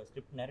ఇంటికి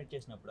స్క్రిప్ట్ నరేట్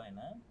చేసినప్పుడు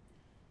ఆయన,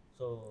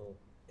 సో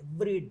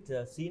ఎవ్రీ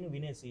సీన్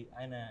వినేసి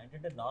ఆయన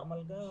ఏంటంటే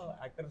నార్మల్గా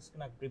యాక్టర్స్కి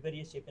నాకు ప్రిపేర్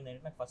చేసి చెప్పింది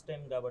ఏంటంటే, నాకు ఫస్ట్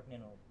టైం కాబట్టి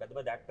నేను పెద్ద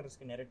పెద్ద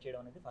యాక్టర్స్కి నెరేట్ చేయడం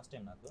అనేది ఫస్ట్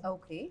టైం నాకు.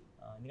 ఓకే.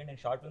 ఎందుకంటే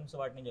నేను షార్ట్ ఫిల్మ్స్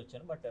వాటి నుంచి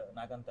వచ్చాను, బట్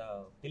నాకు అంత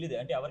తెలియదు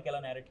అంటే ఎవరికి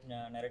ఎలా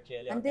నెరేట్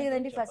చేయాలి. అంతే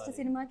కదండి, ఫస్ట్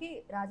సినిమాకి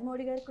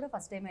రాజమౌళి గారికి కూడా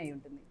ఫస్ట్ టైం అయి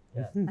ఉంటుంది.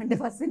 అంటే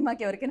ఫస్ట్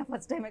సినిమాకి ఎవరికైనా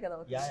ఫస్ట్ టైమే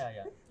కదా. యా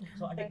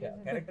సో అంటే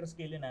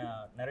క్యారెక్టర్స్కి వెళ్ళి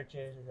నెరేట్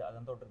చేసి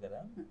అదంతా ఉంటుంది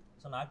కదా.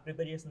 సో నాకు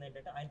ప్రిపేర్ చేసింది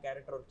ఏంటంటే, ఆయన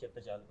క్యారెక్టర్ వరకు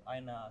చెప్తే చాలు,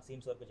 ఆయన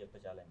సీన్స్ వరకు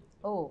చెప్తే చాలు అని చెప్పి.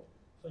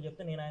 సో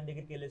చెప్తే నేను ఆయన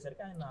దగ్గరికి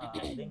వెళ్ళేసరికి ఆయన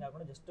అదేం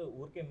కాకుండా జస్ట్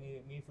ఊరికే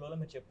మీ ఫ్లోలో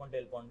మీరు చెప్పుకుంటే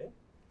వెళ్ళిపోండి,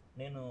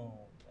 నేను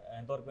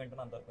ఎంతవరకు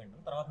వింటాను అంతవరకు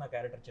వింటాను, తర్వాత నా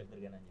క్యారెక్టర్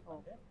చెప్తాను అని చెప్పి.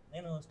 అంటే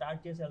నేను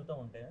స్టార్ట్ చేసి వెళ్తూ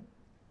ఉంటే,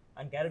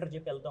 ఆయన క్యారెక్టర్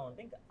చెప్పి వెళ్తూ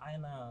ఉంటే, ఇంకా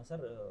ఆయన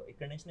సార్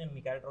ఇక్కడ నుంచి నేను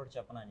మీ క్యారెక్టర్ ఒకటి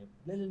చెప్పను అని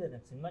చెప్పి. లేదు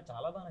నాకు సినిమా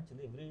చాలా బాగా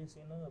నచ్చింది, ఎవ్రీ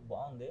సీన్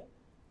బాగుంది,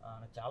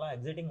 నాకు చాలా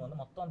ఎగ్జైటింగ్ ఉంది,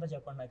 మొత్తం అంతా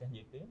చెప్పండి నాకు అని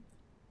చెప్పి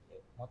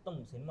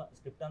మొత్తం సినిమా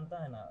స్క్రిప్ట్ అంతా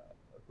ఆయన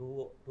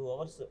 2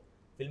 hours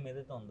ఫిల్మ్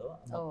ఏదైతే ఉందో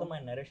మొత్తం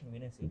ఆయన నరేషన్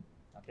వినేసి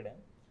అక్కడే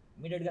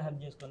ఇమీడియట్గా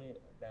హెల్ప్ చేసుకొని,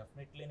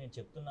 డెఫినెట్లీ నేను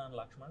చెప్తున్నాను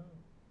లక్ష్మణ్,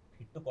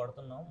 హిట్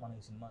కొడుతున్నాం మన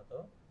ఈ సినిమాతో.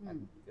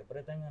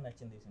 విపరీతంగా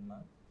నచ్చింది ఈ సినిమా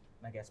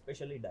నాకు,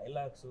 ఎస్పెషల్లీ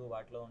డైలాగ్స్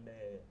వాటిలో ఉండే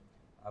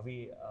అవి,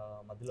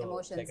 మధ్యలో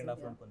సెకండ్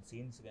హాఫ్లో కొన్ని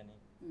సీన్స్ కానీ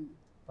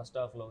ఫస్ట్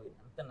హాఫ్లో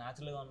ఎంత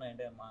న్యాచురల్గా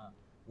ఉన్నాయంటే, మా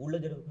ఊళ్ళో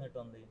జరుగుతున్నట్టు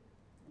ఉంది.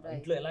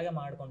 ఇంట్లో ఎలాగే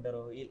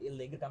మాట్లాడుకుంటారు, వీళ్ళ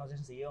దగ్గర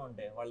కన్వర్సేషన్స్ ఏ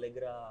ఉంటాయి, వాళ్ళ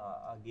దగ్గర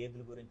ఆ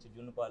గేదెల గురించి,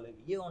 జున్ను పాలు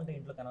ఏ ఉంటాయి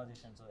ఇంట్లో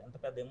కన్వర్సేషన్స్, ఎంత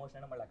పెద్ద ఎమోషన్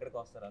అయినా మళ్ళీ అక్కడికి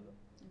వస్తారు వాళ్ళు.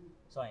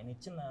 సో ఆయన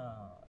ఇచ్చిన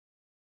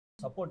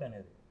సపోర్ట్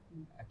అనేది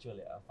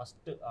actually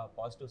first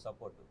positive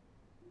support.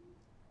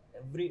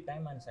 Every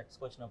time ఆయన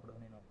సెట్స్కి వచ్చినప్పుడు,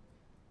 నేను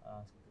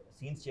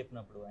సీన్స్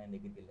చెప్పినప్పుడు ఆయన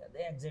దగ్గరికి వెళ్ళి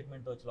అదే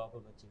ఎగ్జైట్మెంట్తో వచ్చి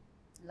లోపలికి వచ్చి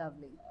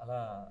అలా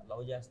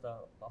లవ్ చేస్తా,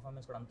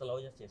 పర్ఫార్మెన్స్ కూడా అంత లవ్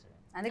చేసాడు.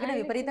 అందుకనే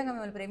విపరీతంగా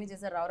మిమ్మల్ని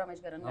ప్రేమించేశారు రావు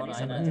రమేష్ గారు.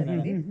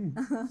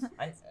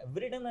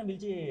 ఎవ్రీ టైం నేను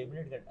పిలిచి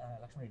ఇమీడియట్గా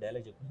లక్ష్మణ్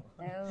డైలాగ్ చెప్పాను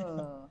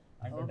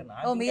అంటే,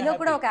 మీలో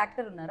కూడా ఒక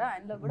యాక్టర్ ఉన్నారా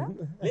ఆయనలో కూడా?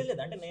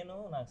 లేదు అంటే నేను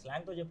నా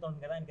స్లాంగ్ తో చెప్తా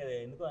ఉంటాను కదా, ఆయనకి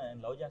ఎందుకు ఆయన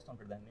లవ్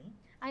చేస్తుంటాడు దాన్ని.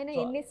 ఆయన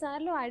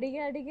ఎన్నిసార్లు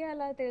అడిగి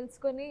అలా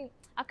తెలుసుకొని,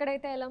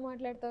 అక్కడైతే ఎలా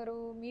మాట్లాడతారు,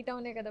 మీ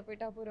టౌనే కదా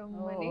పిఠాపురం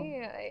అని,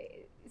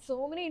 సో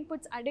మెనీ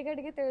ఇన్పుట్స్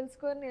అడిగి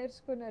తెలుసుకొని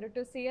నేర్చుకున్నారు.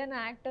 To see an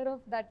actor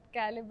of that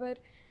calibre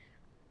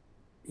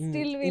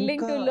still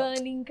willing to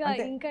learn, ఇంకా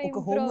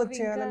ఇంప్రూవ్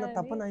చేయాలన్న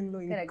తపన ఆయనలో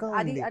ఇంకా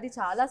ఉంది. అది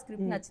చాలా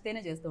స్క్రిప్ట్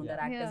నచ్చితేనే చేస్తూ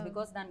ఉంటారు యాక్టర్స్,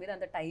 బికాజ్ దాని మీద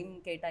అంత టైం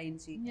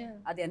కేటాయించి,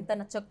 అది ఎంత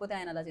నచ్చకపోతే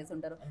ఆయన అలా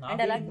చేస్తుంటారు.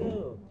 అండ్ అలా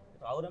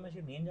రావు రమేష్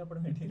నేను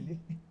చెప్పడం ఏంటి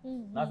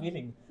నా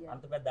ఫీలింగ్,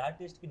 అంత పెద్ద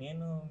ఆర్టిస్ట్ కి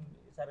నేను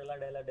సార్ ఇలా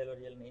డైలాగ్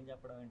డెలివరీ చేయాలి నేను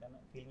చెప్పడం ఏంటన్న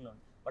ఫీలింగ్ లో.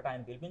 బట్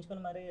ఆయన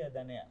పిలిపించుకొని మరి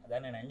దాన్ని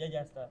నేను ఎంజాయ్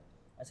చేస్తా,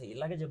 అసలు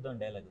ఇలాగే చెప్తాను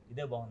డైలాగ్,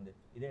 ఇదే బాగుంది,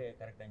 ఇదే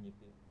కరెక్ట్ అని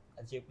చెప్పి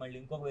అది చెప్పి మళ్ళీ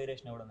ఇంకొక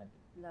వేరియేషన్ ఇవ్వడం అంటే.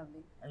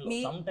 And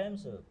some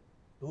times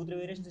 2-3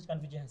 variations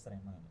confuse చేస్తారు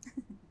ఆయన,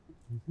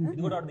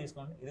 ఇది కూడా ఒకటి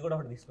తీసుకోండి, ఇది కూడా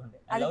ఒకటి తీసుకోండి,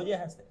 లవ్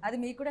చేసేస్తాయి. అది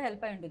మీకు కూడా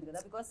హెల్ప్ అయి ఉంటుంది కదా,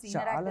 బికాజ్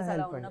సీనియర్ యాక్టర్స్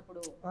అలా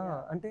ఉన్నప్పుడు.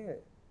 అంటే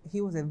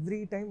he was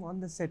every time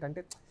on the set.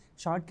 అంటే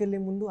షార్ట్కి వెళ్ళే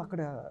ముందు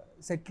అక్కడ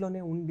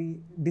సెట్లోనే ఉండి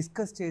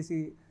డిస్కస్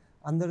చేసి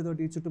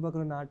అందరితోటి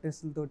చుట్టుపక్కల ఉన్న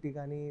ఆర్టిస్టులతోటి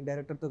కానీ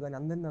డైరెక్టర్తో కానీ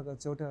అందరిని ఒక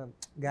చోట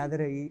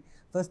గ్యాదర్ అయ్యి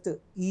ఫస్ట్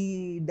ఈ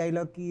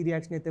డైలాగ్కి ఈ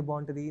రియాక్షన్ అయితే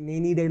బాగుంటుంది,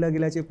 నేను ఈ డైలాగ్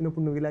ఇలా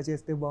చెప్పినప్పుడు నువ్వు ఇలా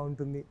చేస్తే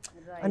బాగుంటుంది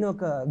అని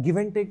ఒక గివ్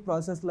అండ్ టేక్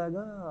ప్రాసెస్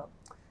లాగా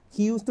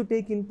he used to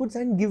take inputs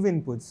and give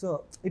inputs. So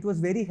it was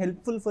very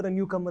helpful for a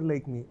newcomer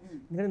like me.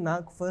 ఎందుకంటే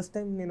నాకు ఫస్ట్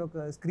టైం నేను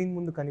ఒక స్క్రీన్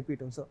ముందు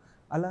కనిపించడం, సో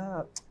అలా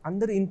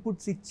అందరు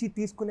ఇన్పుట్స్ ఇచ్చి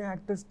తీసుకునే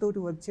యాక్టర్స్ తోటి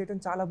వర్క్ చేయడం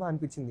చాలా బాగా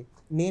అనిపించింది.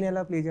 నేను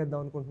ఎలా ప్లే చేద్దాం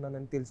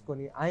అనుకుంటున్నానని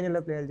తెలుసుకొని ఆయన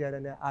ఎలా ప్లే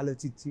చేయాలని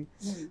ఆలోచించి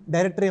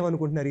డైరెక్టర్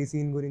ఏమనుకుంటున్నారు ఈ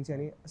సీన్ గురించి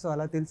అని, సో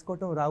అలా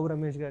తెలుసుకోవటం రావు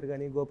రమేష్ గారు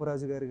కానీ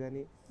గోపరాజు గారు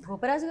కానీ.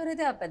 గోపరాజు గారు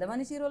అయితే ఆ పెద్ద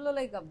మనిషి రోల్లో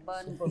లైక్ అబ్బా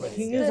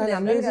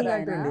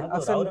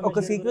అసలు ఒక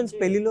సీక్వెన్స్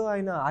పెళ్లిలో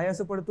ఆయన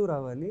ఆయాసపడుతూ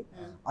రావాలి,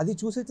 అది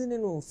చూసైతే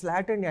నేను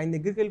ఫ్లాట్ అండి ఆయన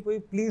దగ్గరికి వెళ్ళిపోయి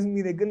ప్లీజ్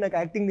మీ దగ్గర నాకు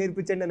యాక్టింగ్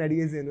నేర్పించండి అని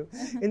అడిగేసాను.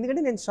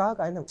 ఎందుకంటే నేను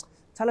షాక్, ఆయన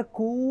చాలా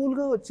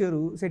కూల్గా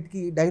వచ్చారు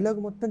సెట్కి, డైలాగ్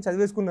మొత్తం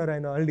చదివేసుకున్నారు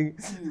ఆయన ఆల్రెడీ.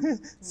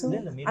 సో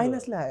ఆయన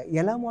అసలు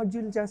ఎలా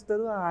మాడ్యూల్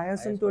చేస్తారు ఆ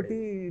ఆయాసం తోటి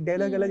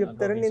డైలాగ్ ఎలా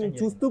చెప్తారని నేను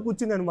చూస్తూ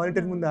కూర్చున్నాను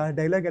మానిటర్ ముందు, ఆ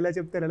డైలాగ్ ఎలా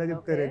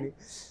చెప్తారని.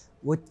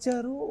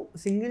 వచ్చారు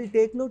సింగిల్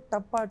టేక్లో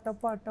టప్ప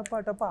టప్ప టప్ప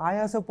టప్ప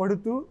ఆయాస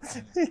పడుతూ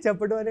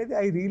చెప్పడం అనేది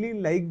I really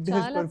like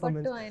his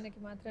performance.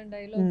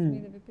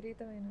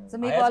 So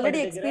మీకు ఆల్రెడీ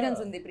ఎక్స్పీరియన్స్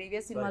ఉంది,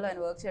 ప్రీవియస్ సినిమాలో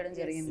ఆయన వర్క్ చేయడం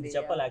జరిగింది.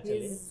 చెప్పాలి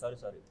యాక్చువల్లీ,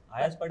 సారీ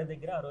ఆయాస్ పడే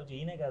దగ్గర ఆ రోజు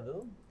ఈయనే కాదు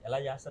ఎలా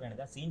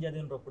చేస్తారనేది సీన్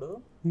చదివినప్పుడు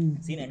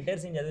సీన్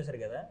ఎంటైర్ సీన్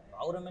చదివేశారు కదా,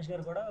 రావు రమేష్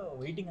గారు కూడా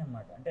వెయిటింగ్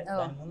అనమాట. అంటే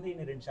దాని ముందు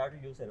ఈయన 2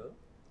 షాట్లు చూశారు,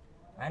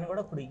 ఆయన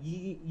కూడా ఇప్పుడు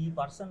ఈ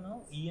పర్సన్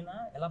ఈయన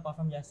ఎలా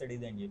పర్ఫామ్ చేస్తాడు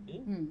ఇది అని చెప్పి.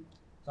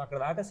 సో అక్కడ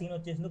దాకా సీన్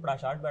వచ్చేసింది, ఇప్పుడు ఆ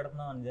షార్ట్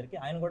పెడుతున్నాం అని జరిగి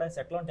ఆయన కూడా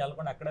సెట్లో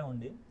వెళ్ళకుండా అక్కడే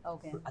ఉండి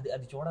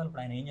అది చూడాలి,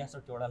 ఇప్పుడు ఆయన ఏం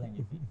చేస్తాడు చూడాలని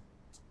చెప్పి.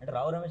 అంటే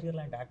రావు రమేష్ గారు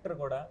లాంటి యాక్టర్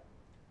కూడా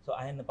సో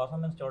ఆయన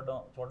పర్ఫార్మెన్స్ చూడడం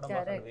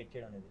వెయిట్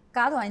చేయడం అనేది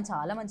కాదు, ఆయన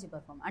చాలా మంచి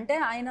పర్ఫార్మ్. అంటే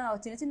ఆయన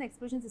చిన్న చిన్న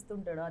ఎక్స్ప్రెషన్స్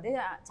ఇస్తుంటాడు, అదే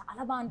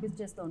చాలా బాగా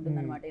అనిపిస్తూ ఉంటుంది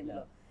అనమాట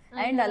ఇందులో.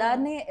 అండ్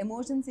అలానే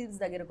ఎమోషన్ సీన్స్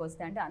దగ్గరకు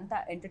వస్తే అంటే అంత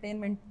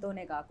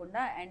ఎంటర్టైన్మెంట్తోనే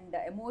కాకుండా అండ్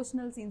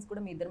ఎమోషనల్ సీన్స్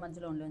కూడా మీ ఇద్దరి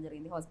మధ్యలో ఉండడం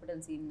జరిగింది.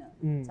 హాస్పిటల్ సీన్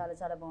చాలా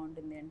చాలా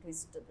బాగుంటుంది అండ్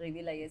ట్విస్ట్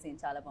రివీల్ అయ్యే సీన్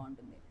చాలా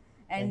బాగుంటుంది.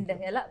 అండ్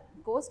ఎలా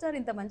కోస్టార్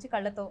ఇంత మంచి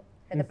కళ్ళతో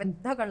పెద్ద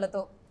పెద్ద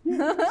కళ్ళతో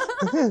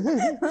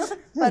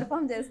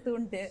పర్ఫామ్ చేస్తూ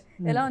ఉంటే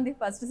ఎలా ఉంది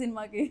ఫస్ట్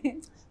సినిమాకి?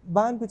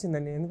 బాగా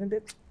అనిపించిందండి, ఎందుకంటే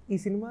ఈ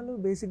సినిమాలో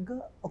బేసిక్గా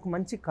ఒక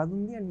మంచి కథ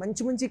ఉంది అండ్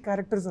మంచి మంచి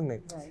క్యారెక్టర్స్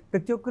ఉన్నాయి.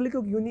 ప్రతి ఒక్కరికి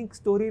ఒక యూనిక్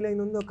స్టోరీ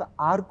లైన్ ఉంది, ఒక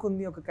ఆర్క్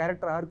ఉంది, ఒక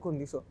క్యారెక్టర్ ఆర్క్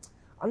ఉంది. సో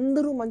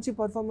అందరూ మంచి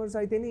పర్ఫార్మర్స్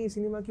అయితేనే ఈ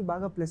సినిమాకి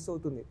బాగా ప్లస్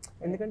అవుతుంది.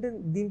 ఎందుకంటే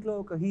దీంట్లో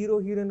ఒక హీరో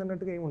హీరోయిన్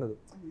అన్నట్టుగా ఏమి ఉండదు,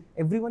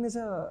 everyone is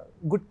a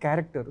good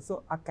character. So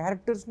ఆ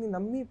క్యారెక్టర్స్ని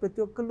నమ్మి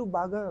ప్రతి ఒక్కళ్ళు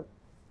బాగా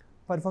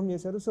పర్ఫామ్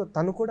చేశారు. సో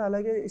తను కూడా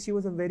అలాగే she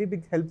was a very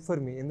big help for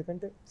me.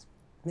 ఎందుకంటే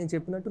నేను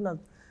చెప్పినట్టు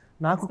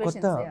నాకు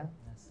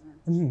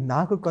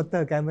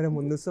కొత్త కెమెరా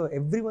ముందు. So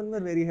every one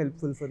were very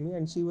helpful for me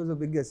and she was a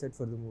big asset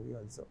for the movie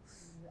also.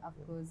 Of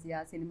course yeah,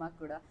 సినిమాకి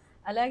కూడా.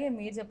 అలాగే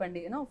మీరు చెప్పండి,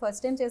 యూనో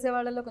ఫస్ట్ టైం చేసే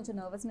వాళ్ళలో కొంచెం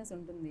నర్వస్నెస్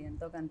ఉంటుంది,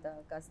 ఎంతో కొంత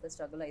కాస్త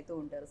స్ట్రగుల్ అవుతూ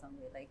ఉంటారు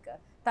సమ్వే. లైక్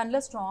తనలో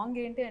స్ట్రాంగ్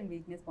ఏంటి అండ్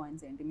వీక్నెస్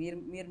పాయింట్స్ ఏంటి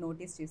మీరు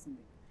నోటీస్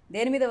చేసింది?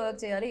 దేని మీద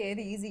వర్క్ చేయాలి,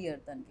 ఏది ఈజీ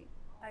ఇయర్ తనకి?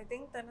 ఐ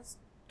థింక్ తన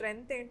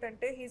స్ట్రెంగ్త్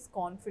ఏంటంటే he's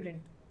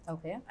confident.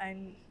 Okay. And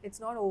it's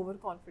not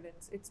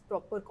overconfidence, it's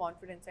proper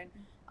confidence. And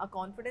a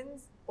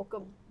confidence oka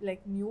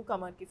like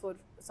newcomer ki for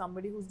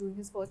somebody who's doing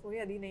his first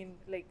movie adi name,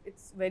 like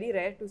it's very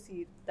rare to see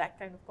that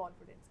kind of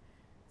confidence.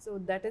 So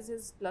that is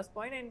his plus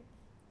point. And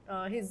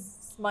his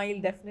smile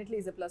definitely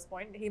is a plus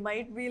point. He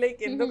might be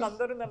like enduku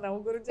andaru na navu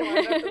gurinchi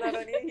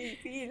maatladunnarani he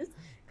feels,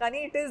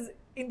 kani it is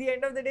in the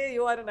end of the day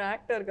you are an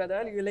actor kada,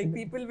 you like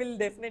people will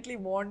definitely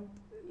want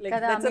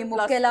కదా మీ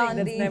ముక్కు ఎలా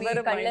ఉంది, మీ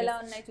కళ్ళు ఎలా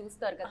ఉన్నాయి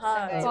చూస్తారు కదా,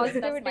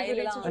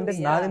 అంటే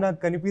నాది నాకు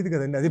కనిపించదు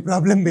కదండి, అది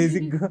ప్రాబ్లం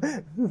బేసిక్ గా.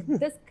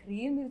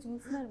 స్క్రీన్ మీరు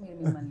చూస్తున్నారు మీరు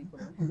మిమ్మల్ని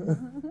ఇప్పుడు.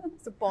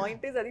 సో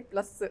పాయింట్ ఇస్ అది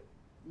ప్లస్.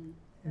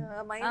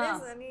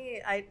 మైనస్ అని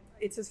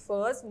it's his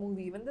first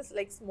movie. Even this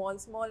like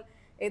small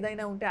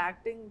ఏదైనా ఉంటే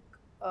acting,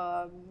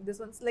 this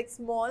once like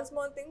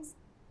small things,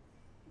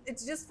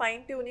 it's just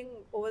fine tuning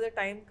over the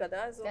time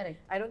kada. So correct.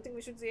 I don't think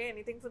we should say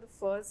anything for a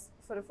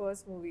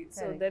first movie.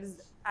 Correct. So there is,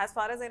 as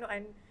far as I know,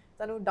 and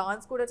tanu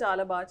dance kuda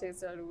chaala baga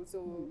chesadu. So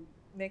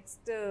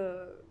next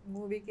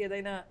movie ki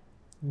edaina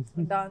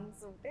dance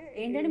ఉంటే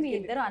ఏంటంటే మీ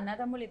ఇద్దరు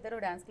అన్నదమ్ములు ఇద్దరు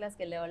dance class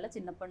కి వెళ్ళేవాళ్ళ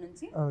చిన్నప్పటి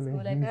నుంచి?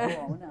 School అయిపోయి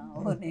అవునా?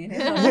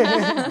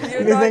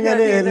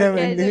 నిజంగానే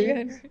వెళ్ళామండి.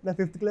 నా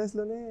 5th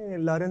క్లాస్లోనే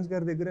లారెన్స్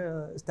గారి దగ్గర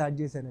స్టార్ట్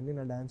చేశానండి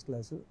నా డాన్స్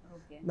క్లాసు.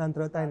 దాని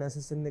తర్వాత ఆయన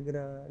అసిస్టెంట్ దగ్గర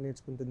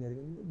నేర్చుకుంటుంది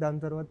జరిగింది.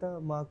 దాని తర్వాత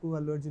మాకు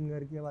అల్లు అర్జున్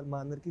గారికి మా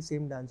అందరికి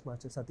same dance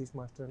master Satish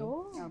master అని,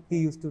 he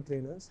use to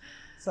trainers.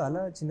 So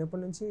అలా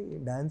చిన్నప్పటి నుంచి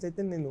డాన్స్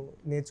అయితే నేను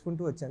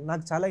నేర్చుకుంటూ వచ్చాను.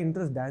 నాకు చాలా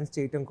ఇంట్రెస్ట్ డాన్స్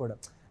చేయటం కూడా.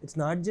 ఇట్స్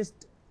నాట్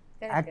జస్ట్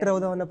యాక్టర్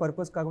అవుదాం అన్న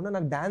పర్పస్ కాకుండా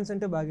నాకు డాన్స్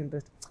అంటే బాగా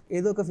ఇంట్రెస్ట్.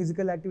 ఏదో ఒక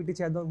ఫిజికల్ యాక్టివిటీ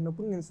చేద్దాం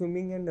అనుకున్నప్పుడు నేను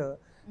స్విమ్మింగ్ అండ్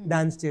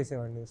డాన్స్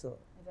చేసేవాడిని. So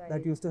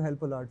that used to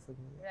help a lot for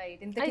me.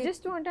 Right. I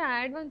just want to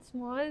add one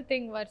small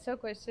thing. Varsha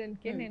question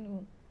ki nenu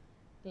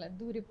la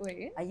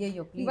duripoyi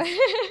ayyo please.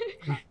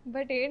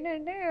 But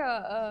ఏంటంటే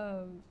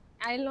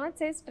I'll not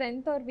say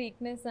strength or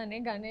weakness ane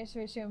Ganesh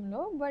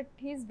vishayamlo, but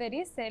he is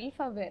very self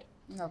aware.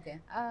 Okay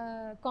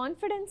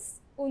confidence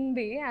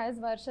ఉంది, as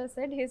Varsha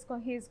said he's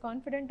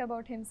confident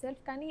about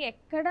himself, కానీ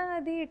ఎక్కడ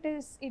అది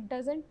it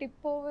doesn't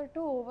tip over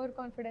to over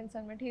confidence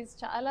అనమాట. He's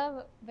చాలా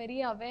very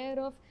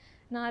aware of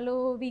నాలో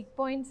weak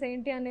points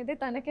ఏంటి అనేది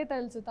తనకే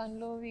తెలుసు,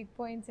 తనలో వీక్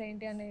పాయింట్స్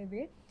ఏంటి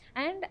అనేది.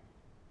 And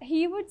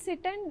he would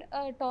SIT and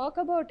talk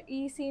about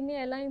ఈ సీన్ని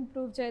ఎలా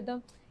ఇంప్రూవ్ చేద్దాం,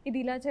 ఇది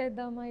ఇలా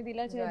చేద్దామా, ఇది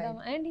ఇలా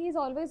చేద్దామా, and he's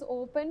always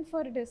open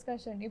for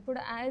discussion. ఇప్పుడు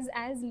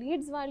యాజ్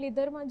లీడ్స్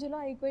వాళ్ళిద్దరి మధ్యలో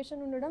ఆ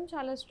ఈక్వేషన్ ఉండడం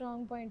చాలా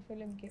స్ట్రాంగ్ పాయింట్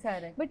ఫిల్మ్కి.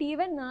 బట్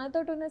ఈవెన్ నాతో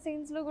ఉన్న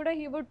సీన్స్లో కూడా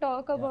he would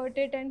talk about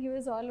it and he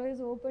was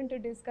always open to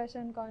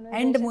discussion.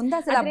 And ముందు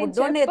అసలు ఆ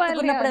బుడ్డోని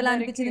ఎత్తుకున్నప్పుడు ఎలా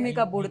అనిపించింది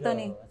మీకు? ఆ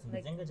బుడతని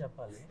నిజంగా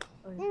చెప్పాలి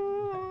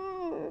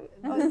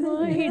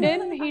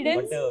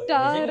hidden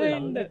star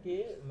and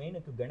main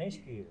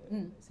గణేష్కి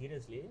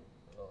seriously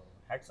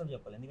hats off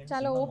చెప్పాలి, ఎందుకంటే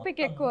చాలా ఓపిక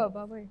ఎక్కువ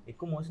బాబాయ్,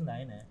 ఎక్కువ మోసింది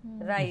ఆయన.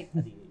 రైట్.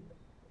 అది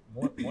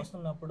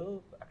మోస్తున్నప్పుడు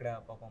అక్కడ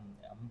పాపం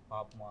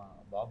మా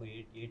బాబు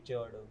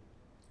ఏడ్చేవాడు,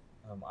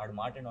 ఆడు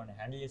మాట్లాడి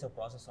హ్యాండిల్ చేసే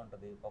ప్రాసెస్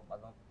ఉంటుంది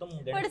మొత్తం.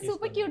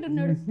 సూపర్ క్యూట్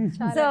ఉన్నాడు.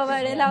 సో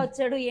వాడు ఎలా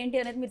వచ్చాడు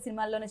ఏంటి అనేది మీరు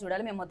సినిమాల్లోనే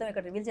చూడాలి, మేము మొత్తం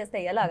ఇక్కడ రివీల్ చేస్తే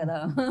ఎలా కదా.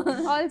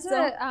 ఆల్సో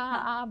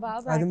ఆ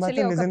బాబు అది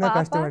మాత్రం నిజంగా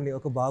కష్టం అండి.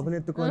 ఒక బాబుని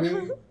ఎత్తుకొని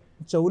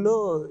చెవులో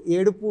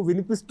ఏడుపు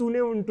వినిపిస్తూనే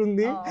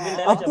ఉంటుంది,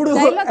 అప్పుడు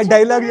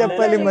డైలాగ్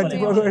చెప్పాలి,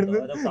 మర్చిపోకూడదు.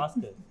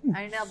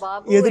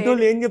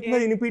 ఎదుటోళ్ళు ఏం చెప్తున్నా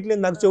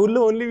వినిపించలేదు, నాకు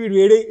చెవుల్లో ఓన్లీ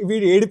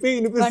వీడు ఏడిపే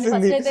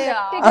వినిపిస్తుంది.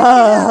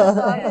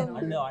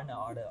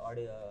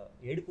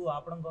 ఏడుపు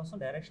ఆపడం కోసం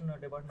డైరెక్షన్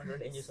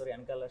డిపార్ట్మెంట్ ఏం చేస్తారు,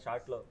 వెనకాల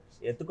షార్ట్ లో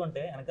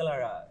ఎత్తుకుంటే వెనకాల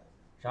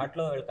షార్ట్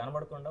లో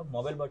కనబడకుండా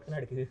మొబైల్ పట్టుకుని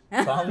అడిగి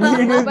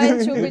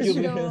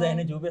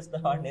చూపిస్తా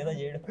ఏదో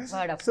చేయడం.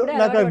 సో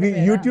నాకు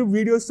యూట్యూబ్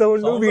వీడియోస్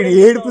సౌండ్, వీడి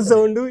ఏడుపు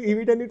సౌండ్,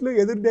 వీటన్నిటిలో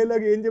ఎదురు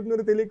డైలాగ్ ఏం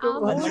చెప్తున్నారో తెలియక.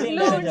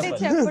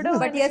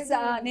 బట్ ఎస్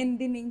నేను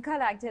దీన్ని ఇంకా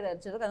లాక్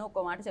చేయదచ్చు కానీ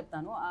ఒక మాట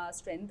చెప్తాను, ఆ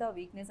స్ట్రెంగ్త్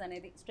వీక్నెస్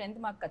అనేది, స్ట్రెంగ్త్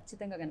మాకు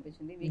ఖచ్చితంగా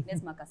కనిపించింది,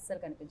 వీక్నెస్ మాకు అస్సలు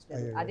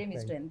కనిపించలేదు, అదే మీ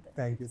స్ట్రెంగ్త్.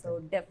 సో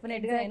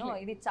డెఫినెట్ గా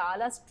ఇది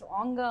చాలా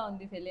స్ట్రాంగ్ గా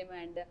ఉంది ఫిలిం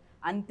అండ్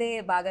అంతే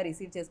బాగా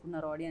రిసీవ్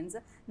చేసుకున్నారు ఆడియన్స్.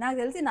 నాకు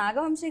తెలిసి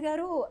నాగవంశీ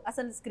గారు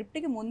అసలు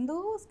స్క్రిప్ట్కి ముందు,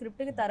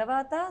 స్క్రిప్ట్కి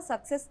తర్వాత,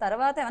 సక్సెస్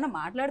తర్వాత ఏమైనా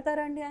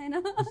మాట్లాడతారా అండి?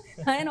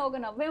 ఆయన ఒక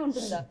నవ్వే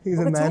ఉంటుందా?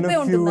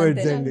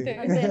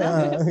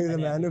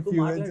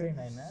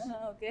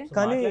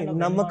 కానీ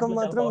నమ్మకం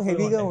మాత్రం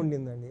హెవీగా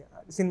ఉండిందండి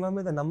సినిమా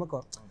మీద.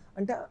 నమ్మకం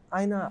అంటే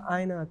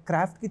ఆయన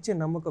క్రాఫ్ట్కి ఇచ్చే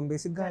నమ్మకం.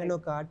 బేసిక్గా ఆయన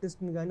ఒక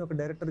ఆర్టిస్ట్ని కానీ, ఒక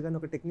డైరెక్టర్ కానీ,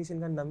 ఒక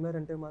టెక్నీషియన్ కానీ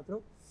నమ్మారంటే మాత్రం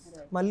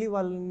మళ్ళీ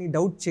వాళ్ళని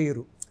డౌట్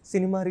చేయరు.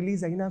 సినిమా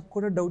రిలీజ్ అయినా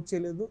కూడా డౌట్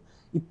చేయలేదు.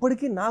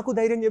 ఇప్పటికీ నాకు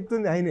ధైర్యం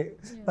చెప్తుంది ఆయనే,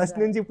 ఫస్ట్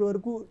నుంచి ఇప్పటి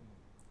వరకు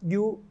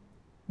యూ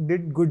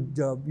డిడ్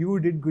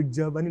గుడ్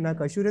జాబ్ అని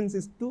నాకు అష్యూరెన్స్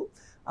ఇస్తూ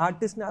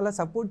ఆర్టిస్ట్ని అలా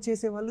సపోర్ట్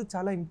చేసే వాళ్ళు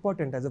చాలా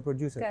important as a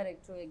producer.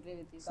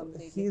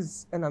 He's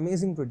an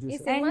amazing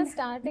producer.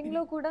 Starting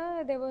లో కూడా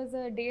there was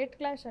a date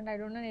clash and I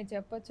don't know నేను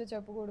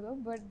చెప్పకూడదు,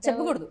 బట్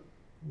చెప్పకూడదు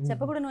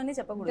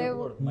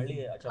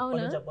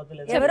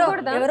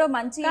ఎవరో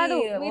మంచి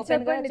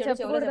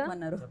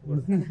చెప్పమన్నారు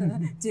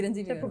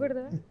చిరంజీవి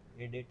చెప్పకూడదు.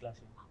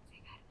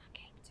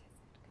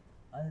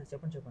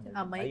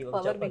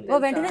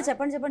 వెంటనే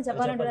చెప్పండి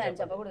చెప్పాలంటే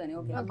చెప్పకూడదని.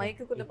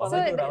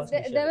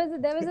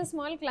 there was a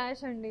small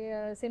clash అండి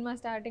సినిమా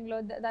స్టార్టింగ్ లో.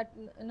 దట్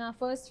నా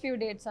ఫస్ట్ ఫ్యూ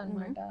డేట్స్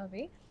అన్నమాట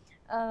అవి.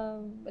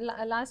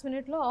 లాస్ట్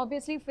మినిట్లో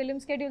ఆబ్వియస్లీ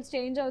ఫిల్మ్ స్కెడ్యూల్స్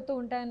చేంజ్ అవుతూ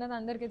ఉంటాయన్నది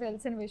అందరికీ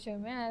తెలిసిన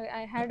విషయమే.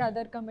 I had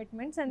other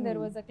commitments and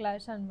there was a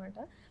clash అనమాట.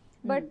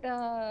 బట్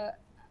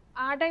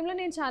ఆ టైంలో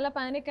నేను చాలా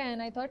ప్యానిక్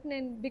అయ్యాను. ఐ థాట్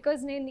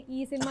బికాజ్ నేను ఈ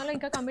సినిమాలో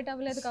ఇంకా కమిట్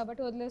అవ్వలేదు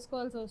కాబట్టి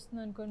వదిలేసుకోవాల్సి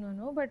వస్తుంది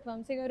అనుకున్నాను. బట్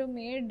వంశీ గారు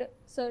మేడ్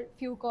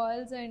ఫ్యూ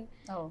కాల్స్ అండ్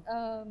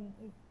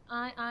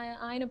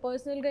ఆయన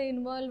పర్సనల్గా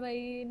ఇన్వాల్వ్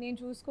అయ్యి నేను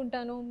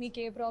చూసుకుంటాను, మీకు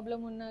ఏ ప్రాబ్లం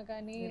ఉన్నా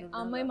కానీ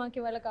అమ్మాయి మాకు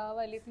ఇవాళ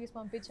కావాలి ప్లీజ్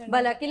పంపించండి.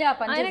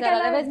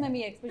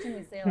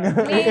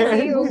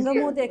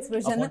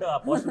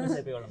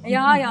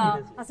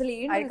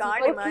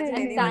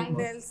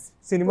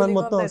 సినిమా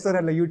మొత్తం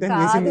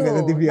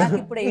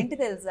ఇప్పుడు ఏంటి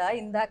తెలుసా,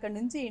 ఇందాక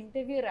నుంచి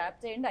ఇంటర్వ్యూ ర్యాప్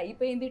చేయండి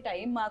అయిపోయింది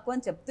టైం మాకు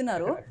అని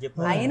చెప్తున్నారు,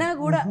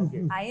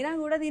 అయినా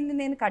కూడా దీన్ని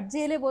నేను కట్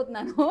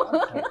చేయలేకపోతున్నాను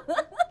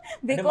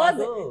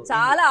బికాజ్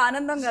చాలా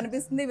ఆనందంగా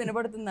అనిపిస్తుంది,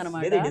 వినబడుతుంది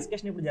అనమాట.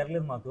 డిస్కషన్ ఇప్పుడు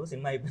జరగలేదు మాకు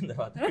సినిమా అయిపోయిన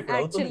తర్వాత.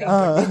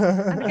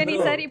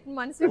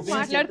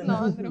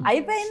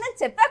 అయిపోయిందని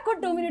చెప్పాక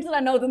 2 minutes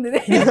రన్ అవుతుంది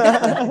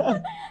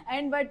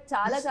అండ్ బట్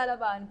చాలా చాలా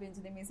బాగా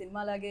అనిపించింది మీ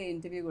సినిమా లాగే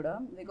ఇంటర్వ్యూ కూడా.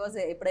 బికాజ్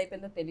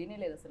ఎప్పుడైపోయిందో తెలియనే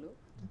లేదు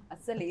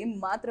అసలు ఏం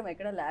మాత్రం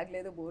ఎక్కడ లాగ్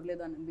లేదు, బోర్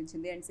లేదు అని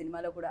అనిపించింది. అండ్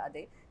సినిమాలో కూడా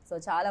అదే. సో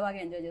చాలా బాగా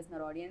ఎంజాయ్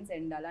చేస్తున్నారు ఆడియన్స్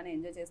అండ్ అలానే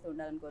ఎంజాయ్ చేస్తూ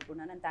ఉండాలని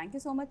కోరుకుంటున్నాను. And thank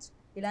you so much,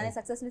 ఇలానే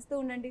సక్సెస్ ఇస్తూ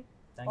ఉండండి.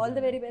 All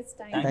the very best.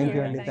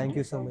 Thank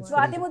you so much.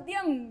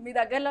 Swathi Muthyam మీ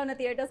దగ్గరలో ఉన్న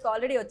థియేటర్స్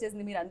ఆల్రెడీ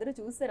వచ్చేసింది, మీరు అందరూ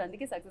చూస్తారు,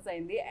 అందుకే సక్సెస్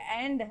అయింది.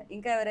 అండ్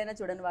ఇంకా ఎవరైనా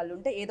చూడని వాళ్ళు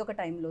ఉంటే ఏదో ఒక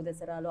టైంలో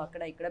దసరాలో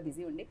అక్కడ ఇక్కడ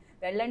బిజీ ఉండి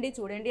వెళ్ళండి,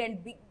 చూడండి అండ్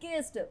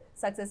బిగ్గెస్ట్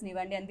సక్సెస్ని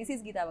ఇవ్వండి. And this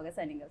is Gita వగ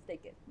signing off.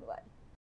 Take care, bye.